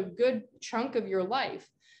that's like a good chunk of your life.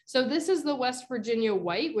 So this is the West Virginia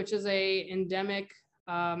white, which is a endemic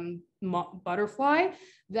butterfly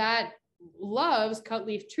that loves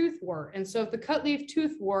cutleaf toothwort. And so if the cutleaf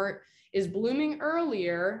toothwort is blooming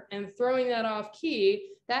earlier and throwing that off key,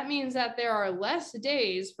 that means that there are less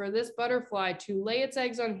days for this butterfly to lay its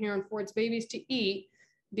eggs on here and for its babies to eat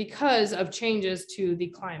because of changes to the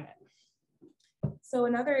climate. So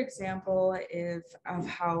another example of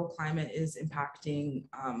how climate is impacting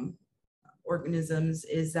organisms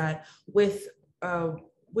is that with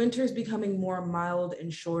winters becoming more mild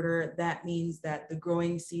and shorter, that means that the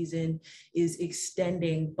growing season is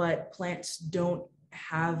extending, but plants don't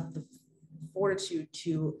have the fortitude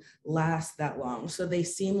to last that long. So they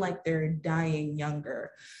seem like they're dying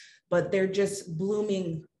younger, but they're just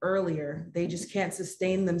blooming earlier. They just can't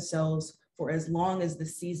sustain themselves for as long as the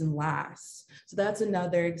season lasts. So that's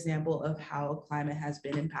another example of how climate has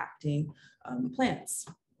been impacting plants.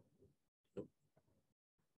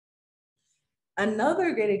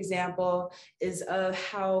 Another good example is of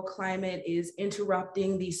how climate is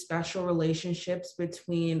interrupting these special relationships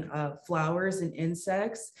between flowers and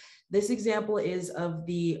insects. This example is of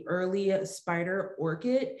the early spider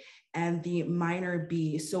orchid and the miner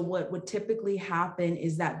bee. So what would typically happen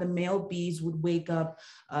is that the male bees would wake up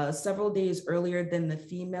several days earlier than the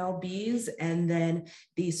female bees, and then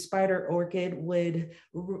the spider orchid would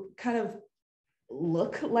kind of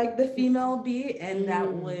look like the female bee, and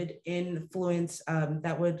that would influence,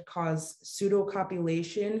 that would cause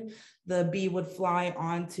pseudocopulation. The bee would fly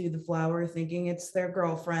onto the flower thinking it's their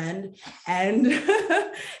girlfriend and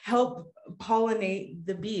help pollinate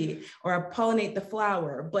the bee or pollinate the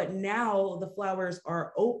flower. But now the flowers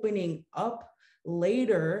are opening up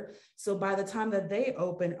later. So by the time that they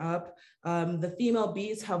open up, the female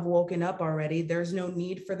bees have woken up already. There's no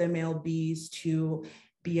need for the male bees to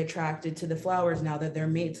be attracted to the flowers now that their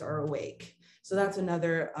mates are awake. So that's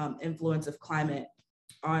another influence of climate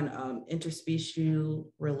on interspecial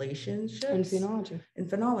relationships in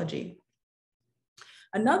phenology.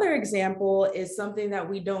 Another example is something that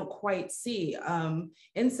we don't quite see.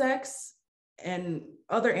 Insects and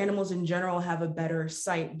other animals in general have a better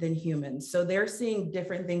sight than humans. So they're seeing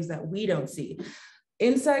different things that we don't see.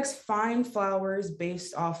 Insects find flowers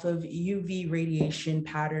based off of UV radiation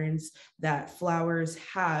patterns that flowers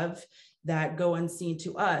have that go unseen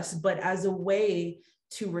to us, but as a way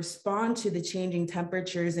to respond to the changing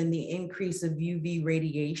temperatures and the increase of UV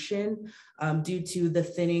radiation due to the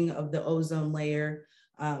thinning of the ozone layer,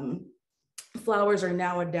 flowers are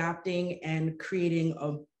now adapting and creating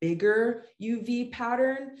a bigger UV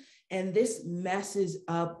pattern. And this messes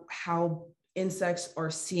up how insects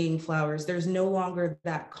are seeing flowers. There's no longer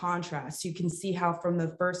that contrast. You can see how from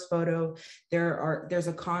the first photo, there's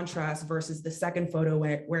a contrast versus the second photo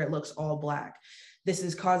where it looks all black. This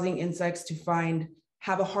is causing insects to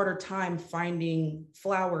have a harder time finding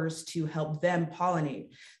flowers to help them pollinate.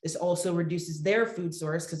 This also reduces their food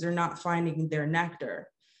source because they're not finding their nectar.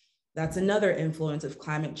 That's another influence of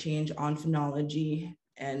climate change on phenology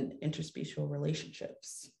and interspecial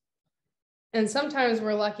relationships. And sometimes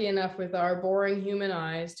we're lucky enough with our boring human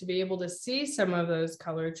eyes to be able to see some of those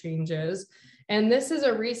color changes. And this is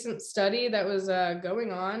a recent study that was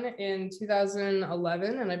going on in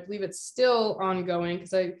 2011, and I believe it's still ongoing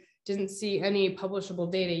because I didn't see any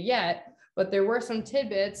publishable data yet, but there were some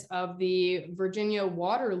tidbits of the Virginia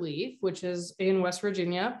water leaf, which is in West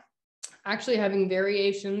Virginia, actually having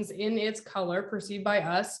variations in its color perceived by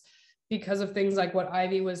us because of things like what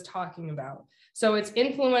Ivy was talking about. So it's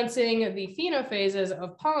influencing the phenophases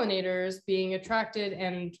of pollinators being attracted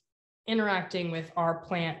and interacting with our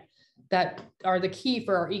plant that are the key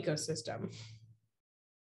for our ecosystem.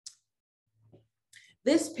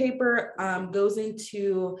 This paper goes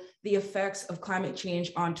into the effects of climate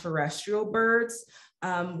change on terrestrial birds.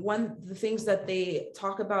 One of the things that they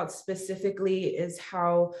talk about specifically is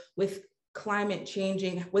how with climate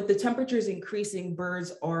changing, with the temperatures increasing,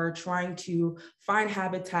 birds are trying to find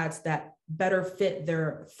habitats that better fit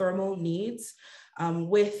their thermal needs.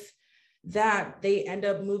 With that, they end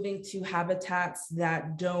up moving to habitats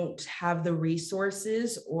that don't have the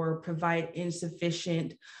resources or provide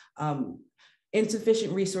insufficient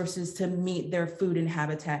resources to meet their food and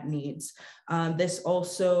habitat needs. This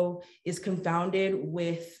also is confounded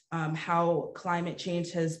with how climate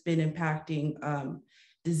change has been impacting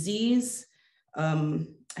disease,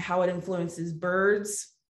 how it influences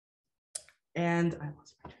birds. And I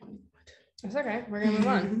lost my train of thought. That's okay, we're gonna move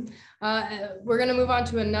on. We're gonna move on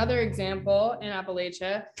to another example in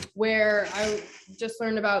Appalachia where I just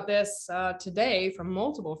learned about this today from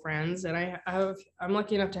multiple friends, and I'm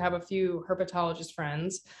lucky enough to have a few herpetologist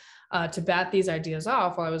friends to bat these ideas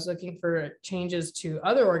off while I was looking for changes to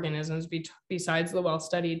other organisms besides the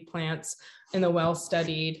well-studied plants and the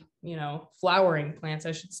well-studied, flowering plants,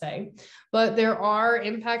 I should say. But there are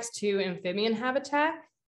impacts to amphibian habitat.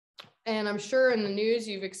 And I'm sure in the news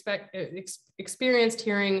you've experienced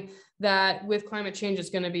hearing that with climate change, it's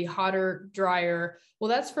going to be hotter, drier. Well,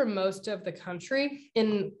 that's for most of the country.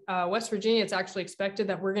 In West Virginia, it's actually expected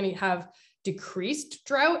that we're going to have decreased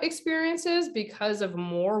drought experiences because of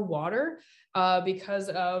more water, because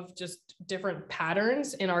of just different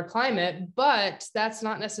patterns in our climate. But that's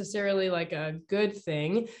not necessarily like a good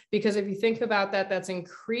thing, because if you think about that, that's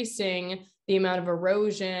increasing the amount of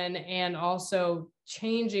erosion and also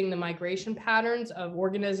changing the migration patterns of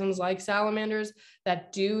organisms like salamanders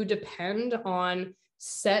that do depend on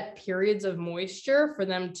set periods of moisture for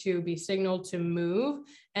them to be signaled to move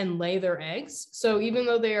and lay their eggs. So even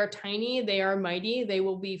though they are tiny, they are mighty. They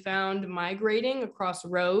will be found migrating across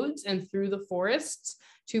roads and through the forests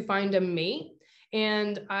to find a mate.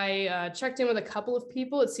 And I checked in with a couple of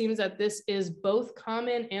people. It seems that this is both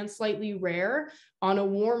common and slightly rare. On a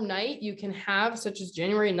warm night, you can have, such as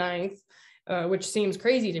January 9th, which seems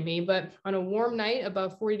crazy to me, but on a warm night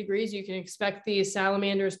above 40 degrees, you can expect these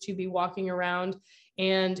salamanders to be walking around.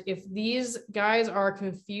 And if these guys are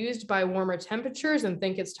confused by warmer temperatures and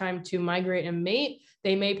think it's time to migrate and mate,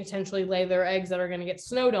 they may potentially lay their eggs that are going to get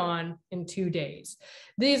snowed on in 2 days.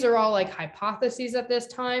 These are all like hypotheses at this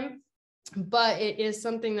time, but it is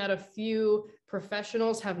something that a few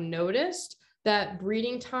professionals have noticed, that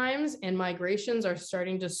breeding times and migrations are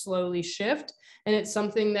starting to slowly shift. And it's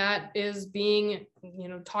something that is being,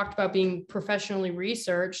 talked about being professionally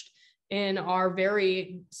researched in our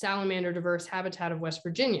very salamander diverse habitat of West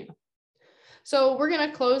Virginia. So we're going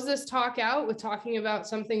to close this talk out with talking about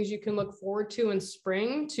some things you can look forward to in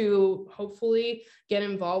spring to hopefully get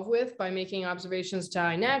involved with by making observations to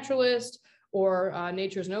iNaturalist or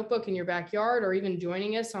Nature's Notebook in your backyard, or even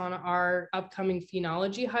joining us on our upcoming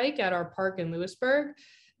Phenology hike at our park in Lewisburg.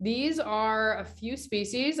 These are a few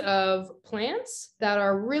species of plants that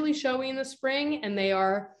are really showy in the spring, and they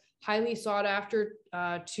are highly sought after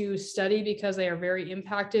to study because they are very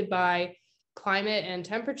impacted by climate and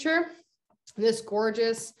temperature. This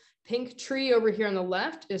gorgeous pink tree over here on the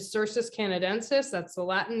left is Cercis canadensis. That's the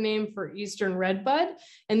Latin name for Eastern redbud.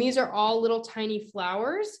 And these are all little tiny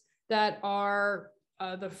flowers that are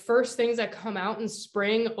the first things that come out in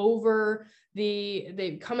spring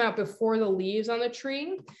they come out before the leaves on the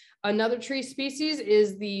tree. Another tree species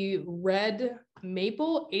is the red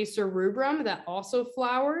maple, Acer rubrum, that also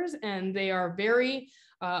flowers, and they are very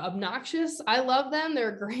obnoxious. I love them.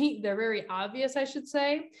 They're great. They're very obvious, I should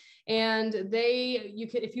say. And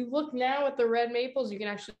if you look now at the red maples, you can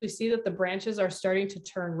actually see that the branches are starting to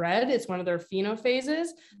turn red. It's one of their phenophases.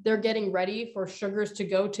 They're getting ready for sugars to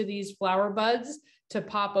go to these flower buds to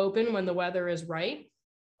pop open when the weather is right.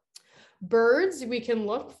 Birds, we can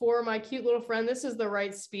look for my cute little friend. This is the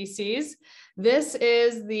right species. This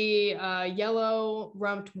is the yellow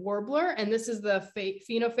rumped warbler, and this is the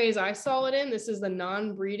phenophase I saw it in. This is the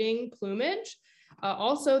non-breeding plumage.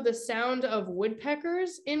 Also, the sound of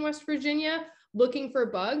woodpeckers in West Virginia looking for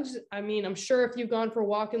bugs. I mean, I'm sure if you've gone for a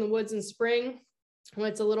walk in the woods in spring,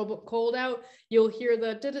 when it's a little bit cold out, you'll hear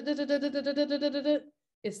the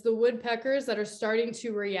it's the woodpeckers that are starting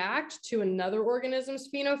to react to another organism's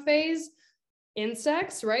phenophase,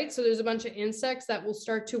 insects, right? So there's a bunch of insects that will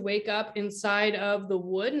start to wake up inside of the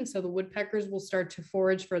wood. And so the woodpeckers will start to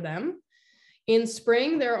forage for them. In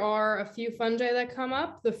spring, there are a few fungi that come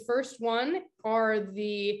up. The first one are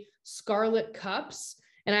the scarlet cups.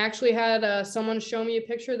 And I actually had someone show me a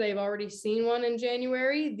picture. They've already seen one in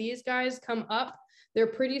January. These guys come up. They're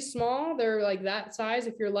pretty small. They're like that size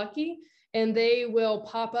if you're lucky. And they will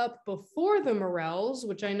pop up before the morels,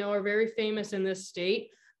 which I know are very famous in this state.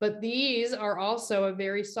 But these are also a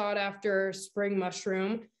very sought after spring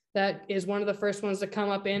mushroom that is one of the first ones to come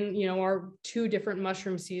up in, our 2 different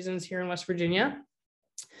mushroom seasons here in West Virginia.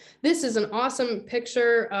 This is an awesome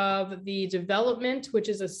picture of the development, which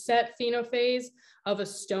is a set phenophase of a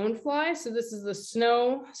stonefly. So this is the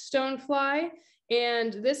snow stonefly.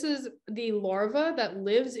 And this is the larva that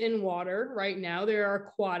lives in water right now. They're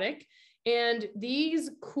aquatic. And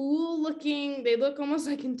these cool looking, they look almost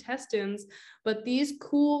like intestines, but these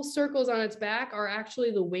cool circles on its back are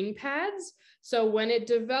actually the wing pads. So when it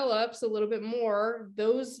develops a little bit more,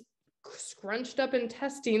 those scrunched up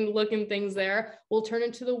intestine looking things there will turn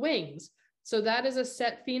into the wings. So that is a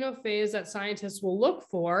set phenophase that scientists will look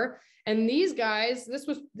for. And these guys,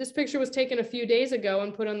 this picture was taken a few days ago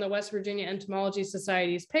and put on the West Virginia Entomology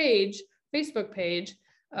Society's Facebook page.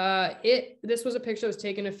 This was a picture that was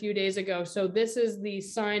taken a few days ago. So this is the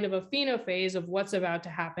sign of a phenophase of what's about to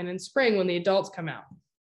happen in spring when the adults come out.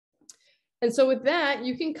 And so with that,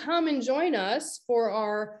 you can come and join us for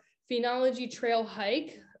our Phenology trail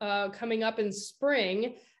hike coming up in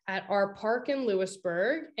spring at our park in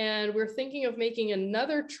Lewisburg. And we're thinking of making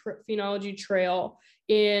another Phenology trail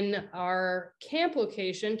in our camp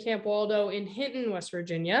location, Camp Waldo in Hinton, West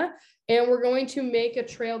Virginia. And we're going to make a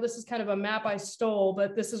trail. This is kind of a map I stole,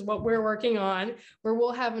 but this is what we're working on, where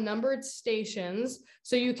we'll have numbered stations.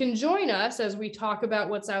 So you can join us as we talk about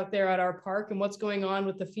what's out there at our park and what's going on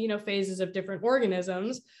with the phenophases of different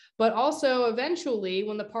organisms. But also eventually,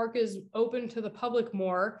 when the park is open to the public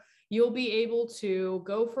more, you'll be able to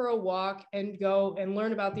go for a walk and go and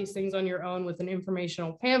learn about these things on your own with an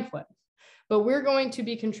informational pamphlet. But we're going to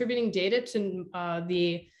be contributing data to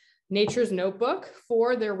the Nature's Notebook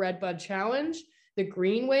for their Red Bud Challenge, the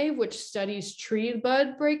Green Wave, which studies tree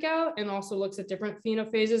bud breakout and also looks at different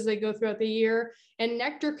phenophases they go throughout the year, and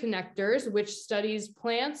Nectar Connectors, which studies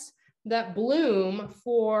plants that bloom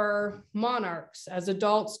for monarchs as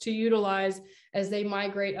adults to utilize as they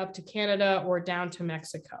migrate up to Canada or down to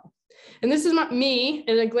Mexico. And this is me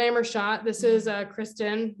in a glamour shot. This is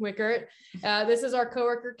Kristen Wickert. This is our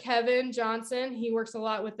coworker, Kevin Johnson. He works a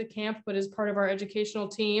lot with the camp, but is part of our educational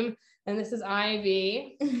team. And this is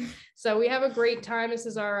Ivy. So we have a great time. This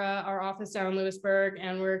is our office down in Lewisburg,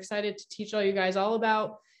 and we're excited to teach all you guys all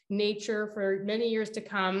about nature for many years to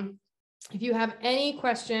come. If you have any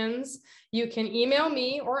questions, you can email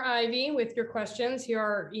me or Ivy with your questions. Here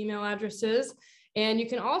are our email addresses. And you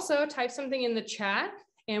can also type something in the chat,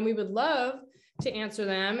 and we would love to answer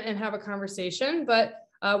them and have a conversation. But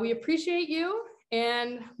we appreciate you,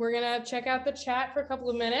 and we're gonna check out the chat for a couple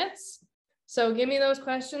of minutes. So give me those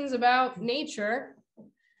questions about nature.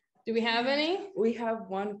 Do we have any? We have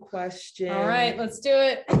one question. All right, let's do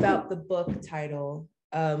it. About the book title.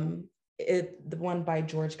 The one by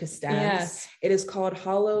George Costanza. Yes. It is called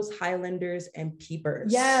Hollows, Highlanders, and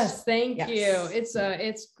Peepers. Yes, thank you.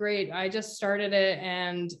 It's great. I just started it,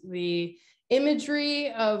 and the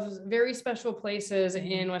imagery of very special places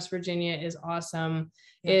in West Virginia is awesome.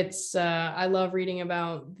 Yeah. I love reading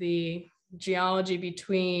about the geology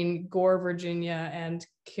between Gore, Virginia and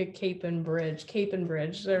Cape and Bridge.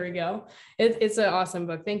 There we go. It's an awesome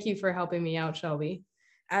book. Thank you for helping me out, Shelby.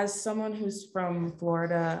 As someone who's from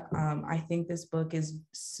Florida, I think this book is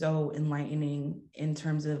so enlightening in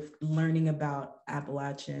terms of learning about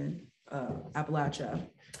Appalachia.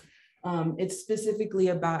 It's specifically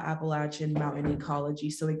about Appalachian mountain ecology.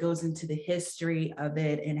 So it goes into the history of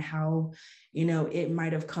it and how, it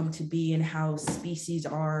might have come to be and how species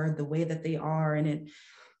are the way that they are. And it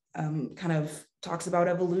kind of talks about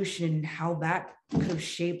evolution, how that could have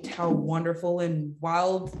shaped how wonderful and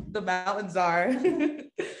wild the mountains are.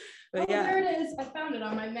 But yeah. There it is. I found it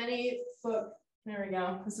on my many book. There we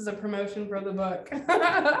go. This is a promotion for the book.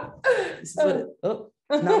 This is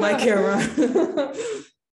not my camera.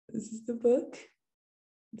 This is the book.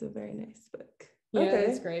 It's a very nice book. Yeah, okay.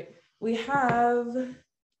 It's great. We have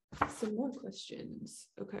some more questions.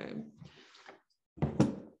 Okay.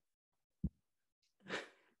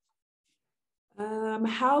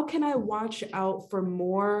 How can I watch out for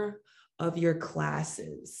more of your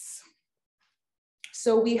classes?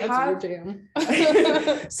 So we have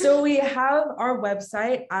so we have our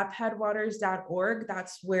website, appheadwaters.org.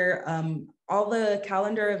 That's where all the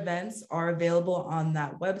calendar events are available on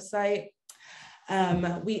that website.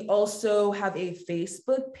 We also have a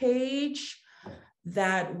Facebook page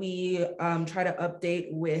that we try to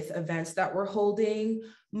update with events that we're holding.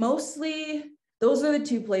 Mostly, those are the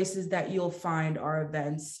two places that you'll find our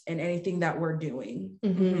events and anything that we're doing.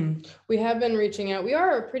 Mm-hmm. We have been reaching out. We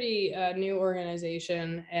are a pretty new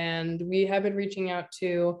organization, and we have been reaching out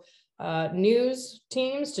to news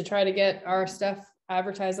teams to try to get our stuff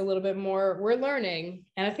advertised a little bit more. We're learning,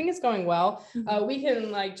 and I think it's going well. We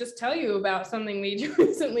can just tell you about something we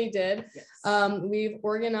recently did. Yes. We've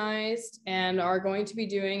organized and are going to be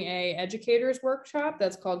doing a educators workshop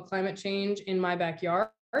that's called Climate Change in My Backyard.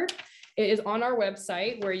 It is on our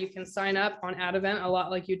website where you can sign up on Ad Event, a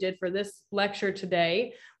lot like you did for this lecture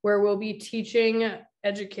today, where we'll be teaching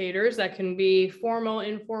educators, that can be formal,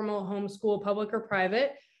 informal, homeschool, public or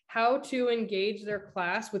private, how to engage their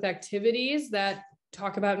class with activities that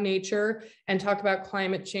talk about nature and talk about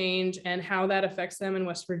climate change and how that affects them in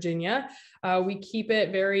West Virginia. We keep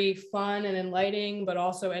it very fun and enlightening, but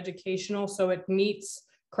also educational, so it meets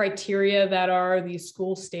criteria that are these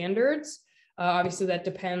school standards. Obviously, that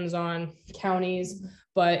depends on counties,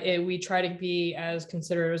 but we try to be as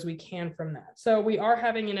considerate as we can from that. So we are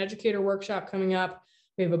having an educator workshop coming up.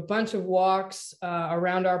 We have a bunch of walks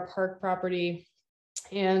around our park property,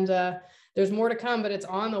 and there's more to come, but it's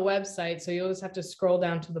on the website, so you'll just have to scroll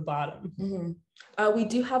down to the bottom. Mm-hmm. We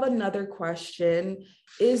do have another question.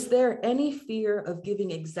 Is there any fear of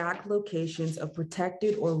giving exact locations of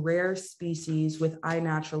protected or rare species with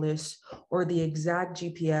iNaturalist, or the exact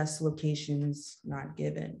GPS locations not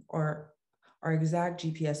given, or are exact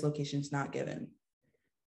GPS locations not given?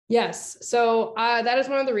 Yes. So that is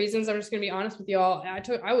one of the reasons. I'm just going to be honest with y'all.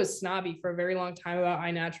 I was snobby for a very long time about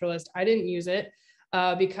iNaturalist. I didn't use it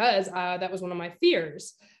because that was one of my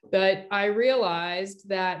fears. But I realized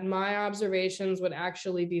that my observations would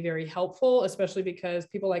actually be very helpful, especially because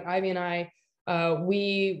people like Ivy and I,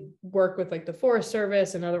 we work with the Forest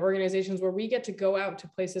Service and other organizations where we get to go out to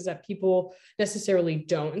places that people necessarily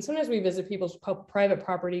don't. And sometimes we visit people's private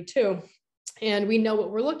property too, and we know what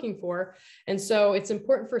we're looking for. And so it's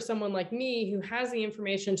important for someone like me who has the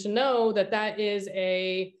information to know that that is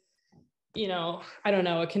a,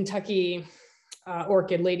 a Kentucky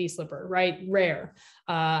orchid lady slipper, right? Rare.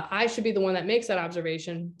 I should be the one that makes that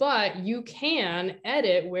observation, but you can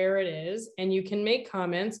edit where it is, and you can make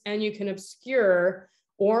comments, and you can obscure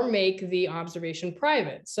or make the observation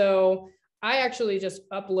private. So I actually just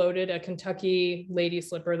uploaded a Kentucky lady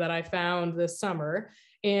slipper that I found this summer,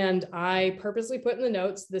 and I purposely put in the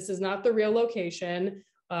notes, this is not the real location.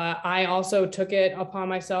 I also took it upon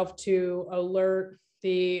myself to alert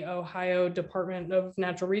the Ohio Department of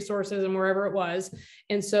Natural Resources and wherever it was.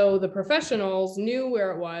 And so the professionals knew where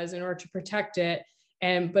it was in order to protect it.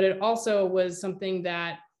 But it also was something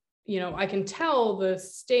that, I can tell the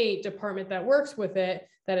state department that works with it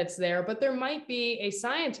that it's there, but there might be a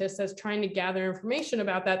scientist that's trying to gather information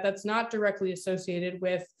about that that's not directly associated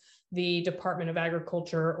with the Department of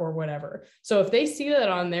Agriculture or whatever. So if they see that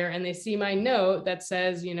on there and they see my note that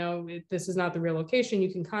says, this is not the real location, you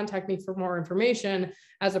can contact me for more information.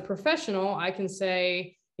 As a professional, I can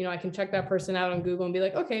say, I can check that person out on Google and be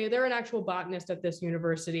like, okay, they're an actual botanist at this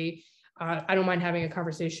university. I don't mind having a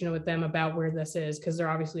conversation with them about where this is, because they're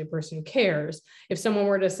obviously a person who cares. If someone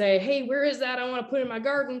were to say, hey, where is that? I want to put in my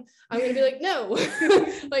garden. I'm going to be like, no,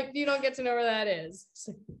 like you don't get to know where that is.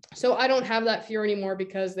 So I don't have that fear anymore,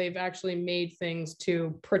 because they've actually made things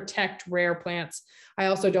to protect rare plants. I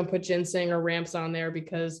also don't put ginseng or ramps on there,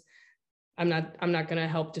 because I'm not going to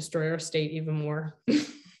help destroy our state even more.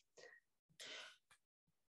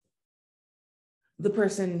 The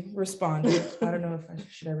person responded. I don't know if I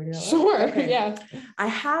should read it out. Sure. Okay. Yeah. I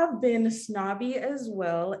have been snobby as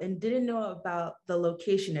well and didn't know about the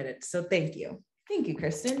location in it. So thank you. Thank you,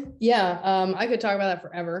 Kristen. Yeah, I could talk about that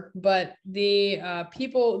forever, but the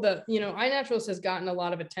people, iNaturalist has gotten a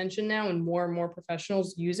lot of attention now, and more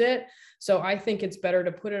professionals use it. So I think it's better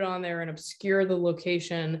to put it on there and obscure the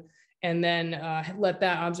location, and then let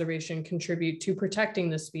that observation contribute to protecting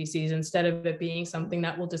the species, instead of it being something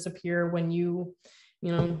that will disappear when you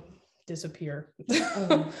disappear.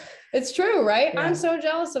 Oh. It's true, right? Yeah. I'm so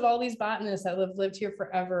jealous of all these botanists that have lived here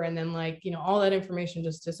forever, and then all that information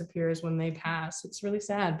just disappears when they pass. It's really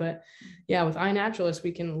sad, but yeah, with iNaturalist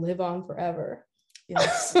we can live on forever.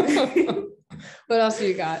 Yes. What else do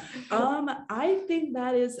you got? I think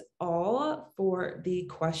that is all for the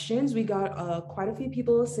questions. We got quite a few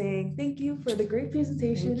people saying thank you for the great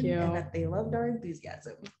presentation and that they loved our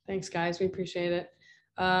enthusiasm. Thanks, guys. We appreciate it.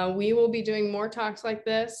 We will be doing more talks like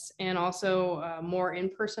this, and also more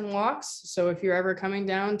in-person walks. So if you're ever coming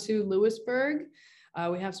down to Lewisburg,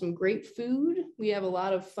 we have some great food. We have a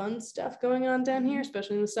lot of fun stuff going on down here,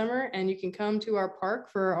 especially in the summer. And you can come to our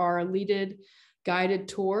park for our leaded guided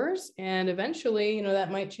tours. And eventually,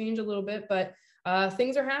 that might change a little bit, but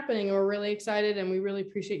things are happening, and we're really excited, and we really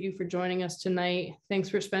appreciate you for joining us tonight. Thanks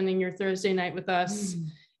for spending your Thursday night with us.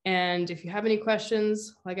 And if you have any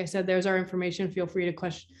questions, like I said, there's our information. Feel free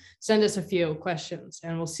to send us a few questions,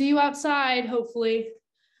 and we'll see you outside, hopefully.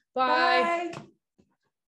 Bye. Bye.